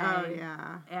spring day. Oh,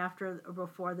 yeah.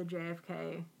 Before the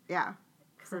JFK. Yeah.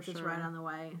 Since it's right on the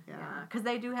way. Yeah. Because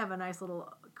they do have a nice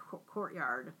little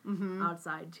courtyard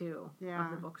outside, too,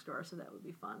 of the bookstore, so that would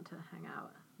be fun to hang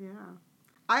out. Yeah.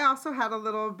 I also had a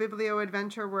little biblio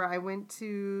adventure where I went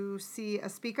to see a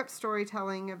Speak Up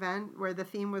Storytelling event where the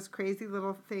theme was crazy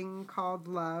little thing called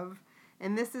love.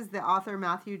 And this is the author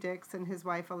Matthew Dix and his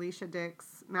wife Alicia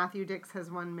Dix. Matthew Dix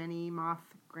has won many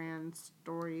Moth Grand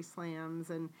Story Slams,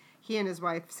 and he and his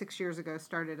wife 6 years ago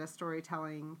started a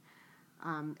storytelling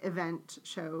event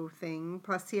show thing.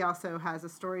 Plus, he also has a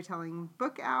storytelling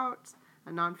book out,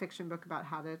 a nonfiction book about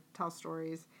how to tell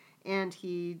stories, and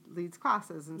he leads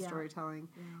classes in storytelling.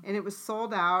 Yeah. And it was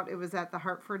sold out. It was at the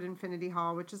Hartford Infinity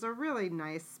Hall, which is a really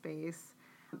nice space.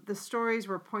 The stories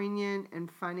were poignant and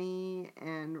funny,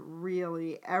 and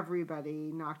really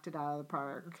everybody knocked it out of the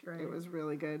park. It was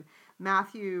really good.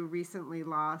 Matthew recently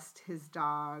lost his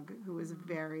dog, who was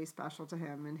very special to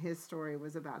him, and his story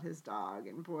was about his dog,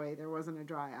 and boy, there wasn't a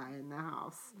dry eye in the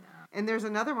house. Yeah. And there's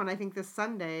another one, I think, this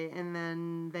Sunday, and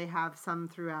then they have some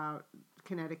throughout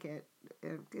Connecticut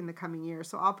in the coming year.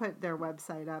 So I'll put their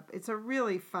website up. It's a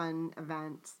really fun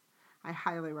event. I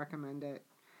highly recommend it.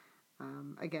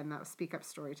 Again, that was Speak Up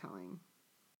Storytelling.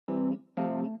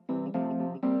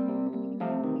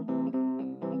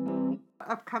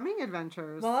 Upcoming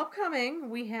adventures. Well,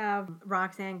 we have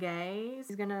Roxane Gay.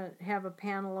 She's going to have a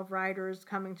panel of writers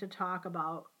coming to talk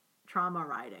about trauma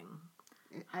writing.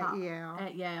 At Yale.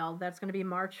 At Yale. That's going to be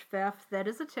March 5th. That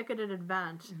is a ticketed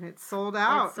event. And it's sold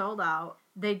out. It's sold out.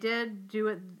 They did do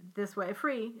it this way,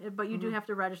 free, but you do have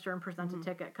to register and present a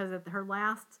ticket, because at her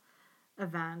last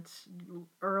event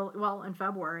in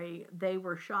February, they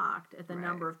were shocked at the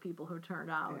number of people who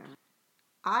turned out. Yeah.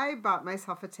 I bought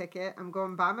myself a ticket. I'm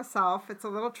going by myself. It's a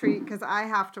little treat because I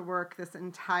have to work this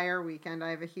entire weekend. I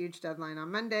have a huge deadline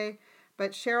on Monday,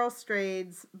 but Cheryl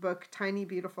Strayed's book Tiny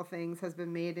Beautiful Things has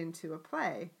been made into a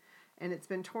play, and it's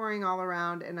been touring all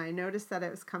around, and I noticed that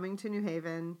it was coming to New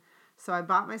Haven. So I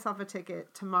bought myself a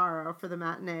ticket tomorrow for the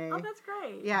matinee. Oh, that's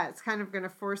great. Yeah, it's kind of going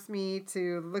to force me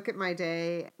to look at my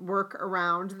day, work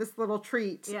around this little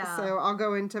treat. Yeah. So I'll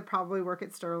go into probably work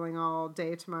at Sterling all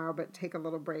day tomorrow, but take a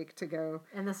little break to go.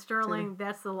 And the Sterling,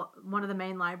 that's one of the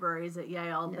main libraries at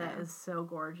Yale that is so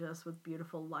gorgeous with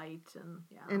beautiful light.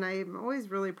 And I'm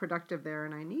always really productive there,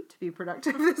 and I need to be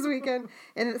productive this weekend.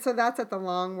 And so that's at the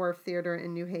Long Wharf Theater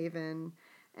in New Haven.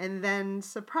 And then,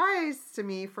 surprise to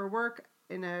me, for work,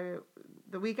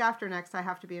 the week after next, I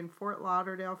have to be in Fort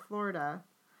Lauderdale, Florida.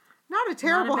 Not a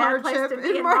terrible hardship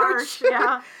in March.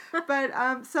 Yeah.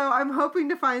 But so I'm hoping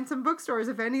to find some bookstores.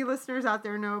 If any listeners out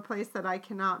there know a place that I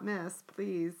cannot miss,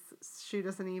 please shoot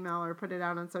us an email or put it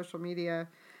out on social media.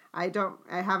 I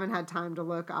haven't had time to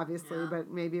look, obviously, Yeah. but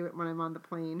maybe when I'm on the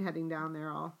plane heading down there,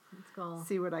 I'll That's cool.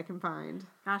 see what I can find.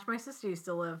 Gosh, my sister used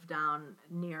to live down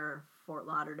near Fort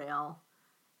Lauderdale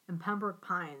in Pembroke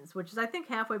Pines, which is, I think,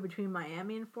 halfway between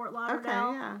Miami and Fort Lauderdale.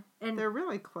 Okay, yeah. And they're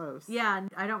really close. yeah, and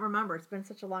I don't remember. It's been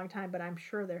such a long time, but I'm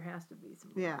sure there has to be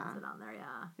some Yeah. down there.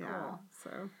 Yeah. Yeah. Cool.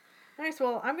 So. Nice.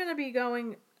 Well, I'm going to be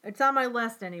going. It's on my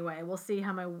list anyway. We'll see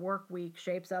how my work week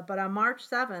shapes up. But on March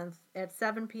 7th at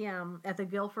 7 p.m. at the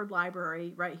Guilford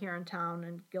Library right here in town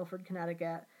in Guilford,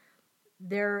 Connecticut,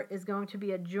 there is going to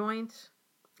be a joint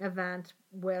event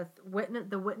with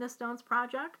the Witness Stones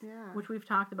Project, Yeah. which we've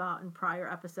talked about in prior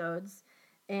episodes,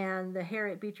 and the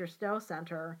Harriet Beecher Stowe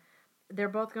Center. They're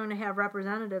both going to have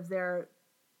representatives there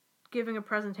giving a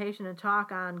presentation and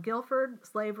talk on Guilford,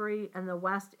 slavery, and the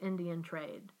West Indian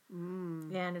trade.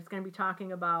 Mm. And it's going to be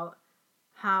talking about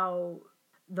how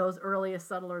those earliest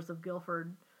settlers of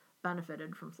Guilford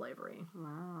benefited from slavery.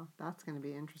 Wow, that's going to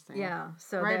be interesting. Yeah,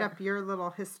 so right up your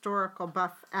little historical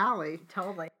buff alley.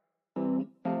 Totally.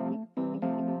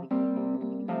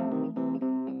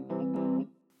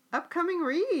 Upcoming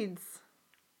reads.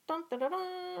 Dun, dun, dun,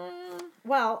 dun.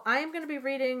 Well, I am going to be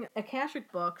reading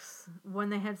Akashic Books when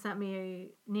they had sent me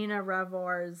Nina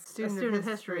Revor's Student of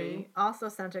History. Also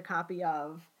sent a copy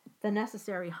of The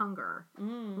Necessary Hunger,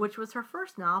 which was her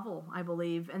first novel, I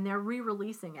believe, and they're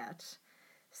re-releasing it.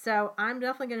 So I'm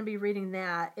definitely going to be reading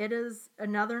that. It is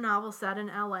another novel set in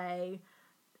LA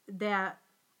that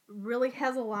really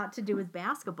has a lot to do with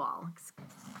basketball.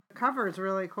 The cover is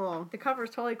really cool. The cover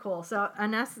is totally cool. So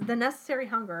The Necessary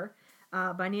Hunger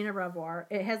by Nina Revor.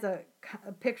 It has a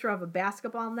picture of a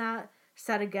basketball net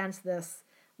set against this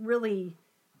really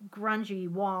grungy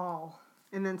wall.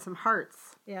 And then some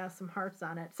hearts. Yeah, some hearts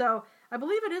on it. So I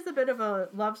believe it is a bit of a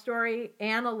love story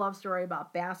and a love story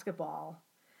about basketball.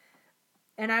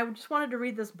 And I just wanted to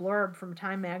read this blurb from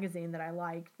Time magazine that I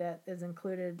liked that is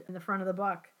included in the front of the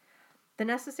book. The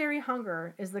Necessary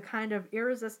Hunger is the kind of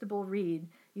irresistible read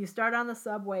you start on the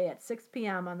subway at 6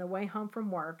 p.m. on the way home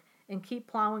from work and keep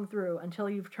plowing through until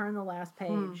you've turned the last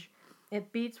page.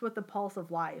 It beats with the pulse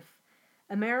of life.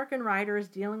 American writers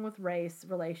dealing with race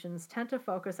relations tend to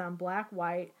focus on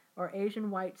black-white or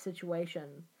Asian-white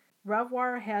situations.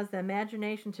 Revoir has the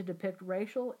imagination to depict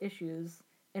racial issues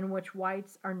in which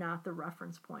whites are not the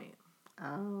reference point.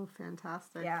 Oh,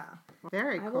 fantastic. Yeah.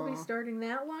 Very cool. I will be starting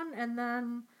that one. And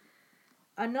then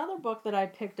another book that I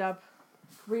picked up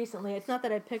recently, it's not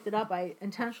that I picked it up, I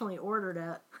intentionally ordered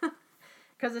it.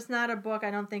 Because it's not a book I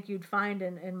don't think you'd find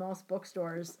in most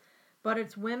bookstores. But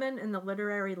it's Women in the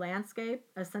Literary Landscape,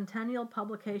 a centennial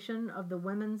publication of the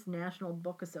Women's National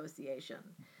Book Association.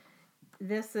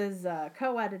 This is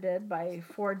co-edited by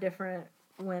 4 different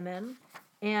women,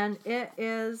 and it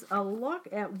is a look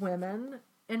at women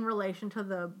in relation to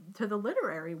the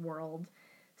literary world.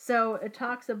 So it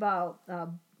talks about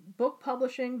book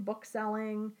publishing, book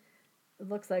selling. It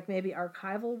looks like maybe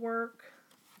archival work,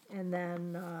 and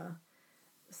then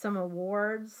some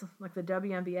awards like the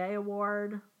WNBA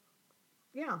award.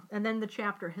 Yeah, and then the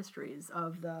chapter histories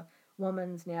of the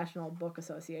Women's National Book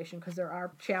Association, because there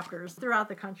are chapters throughout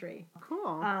the country.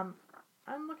 Cool. I'm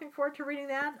looking forward to reading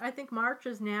that. I think March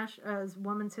is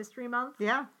Women's History Month.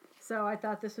 Yeah. So I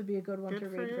thought this would be a good one to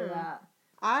read for that.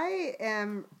 I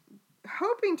am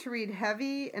hoping to read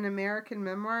Heavy, an American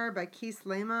Memoir by Keith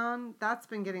Lemon. That's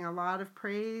been getting a lot of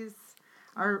praise.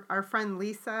 Our friend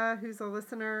Lisa, who's a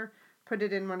listener, put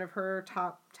it in one of her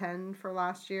top 10 for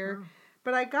last year. Oh.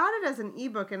 But I got it as an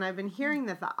ebook, and I've been hearing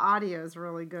that the audio is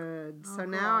really good. So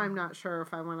now I'm not sure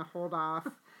if I want to hold off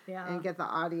and get the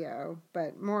audio,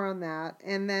 but more on that.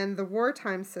 And then The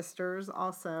Wartime Sisters,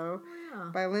 also,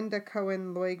 by Linda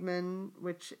Cohen Loigman,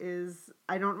 which is,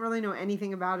 I don't really know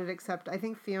anything about it except I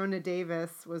think Fiona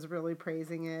Davis was really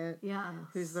praising it. Yeah.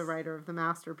 Who's the writer of the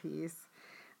masterpiece.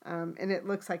 And it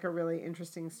looks like a really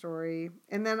interesting story.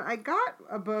 And then I got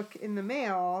a book in the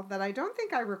mail that I don't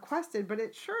think I requested, but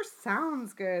it sure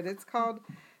sounds good. It's called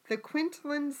The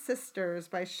Quintland Sisters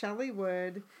by Shelley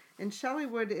Wood. And Shelley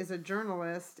Wood is a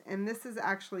journalist, and this is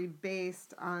actually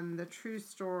based on the true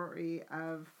story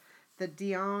of the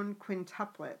Dion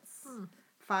quintuplets.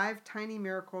 5 tiny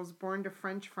miracles born to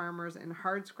French farmers in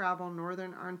hardscrabble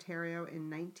northern Ontario in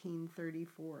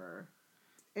 1934.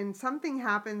 And something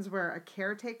happens where a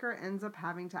caretaker ends up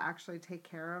having to actually take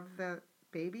care of the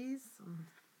babies.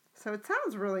 So it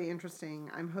sounds really interesting.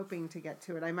 I'm hoping to get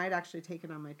to it. I might actually take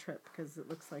it on my trip because it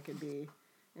looks like it'd be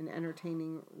an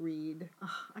entertaining read.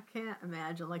 I can't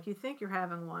imagine. Like, you think you're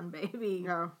having one baby,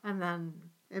 and then...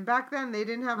 And back then, they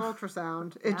didn't have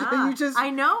ultrasound. I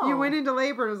know. You went into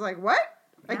labor and it was like, what?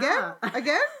 Again?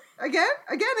 Again? Again?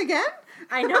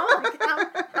 I know. Like,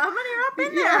 how many are up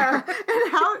in there?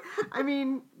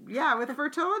 Yeah. With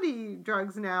fertility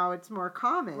drugs now, it's more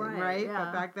common, right? Yeah.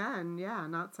 But back then,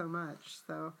 not so much.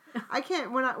 So I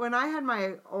can't, when I had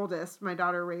my oldest, my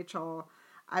daughter Rachel,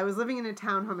 I was living in a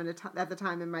townhome at the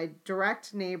time, and my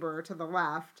direct neighbor to the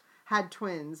left had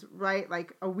twins, right?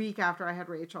 Like a week after I had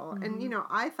Rachel. Mm-hmm. And,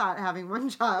 I thought having one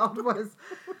child was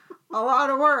a lot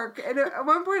of work. And at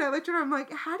one point I looked at her, I'm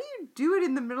like, how do you do it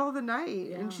in the middle of the night?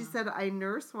 Yeah. And she said, I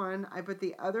nurse one, I put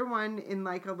the other one in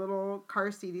like a little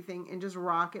car seaty thing and just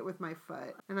rock it with my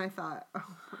foot. And I thought,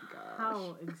 oh my gosh.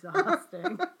 How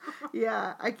exhausting.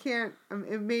 Yeah, I can't,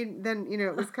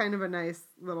 it was kind of a nice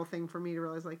little thing for me to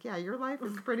realize, like, yeah, your life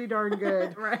is pretty darn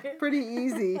good. Right. Pretty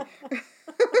easy.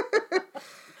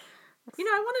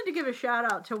 I wanted to give a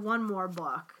shout out to one more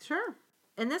book. Sure.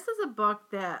 And this is a book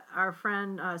that our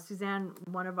friend Suzanne,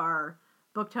 one of our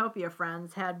Booktopia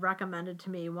friends, had recommended to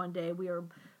me one day.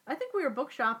 I think we were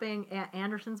book shopping at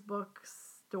Anderson's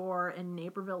bookstore in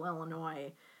Naperville,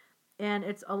 Illinois. And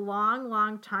it's a long,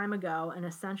 long time ago and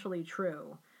essentially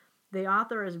true. The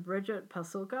author is Bridget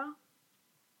Pasulka.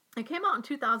 It came out in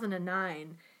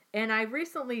 2009. And I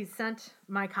recently sent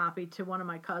my copy to one of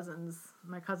my cousins,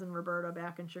 my cousin Roberta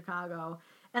back in Chicago.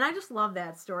 And I just love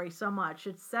that story so much.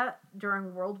 It's set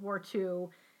during World War II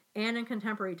and in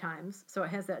contemporary times. So it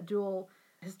has that dual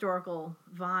historical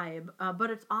vibe. But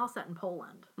it's all set in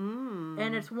Poland. Mm.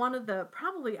 And it's one of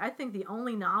I think the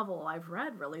only novel I've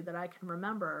read, really, that I can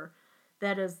remember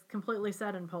that is completely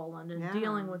set in Poland and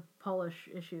dealing with Polish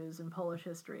issues and Polish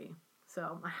history.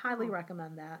 So I highly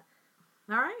recommend that.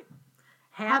 All right.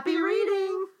 Happy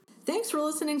reading! Thanks for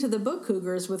listening to The Book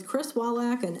Cougars with Chris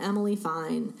Wallach and Emily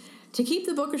Fine. To keep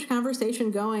the bookish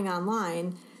conversation going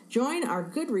online, join our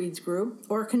Goodreads group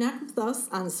or connect with us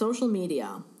on social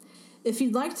media. If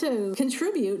you'd like to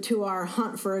contribute to our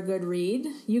hunt for a good read,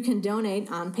 you can donate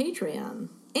on Patreon.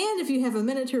 And if you have a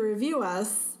minute to review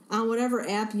us on whatever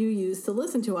app you use to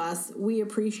listen to us, we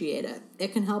appreciate it.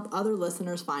 It can help other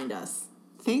listeners find us.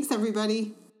 Thanks,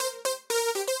 everybody.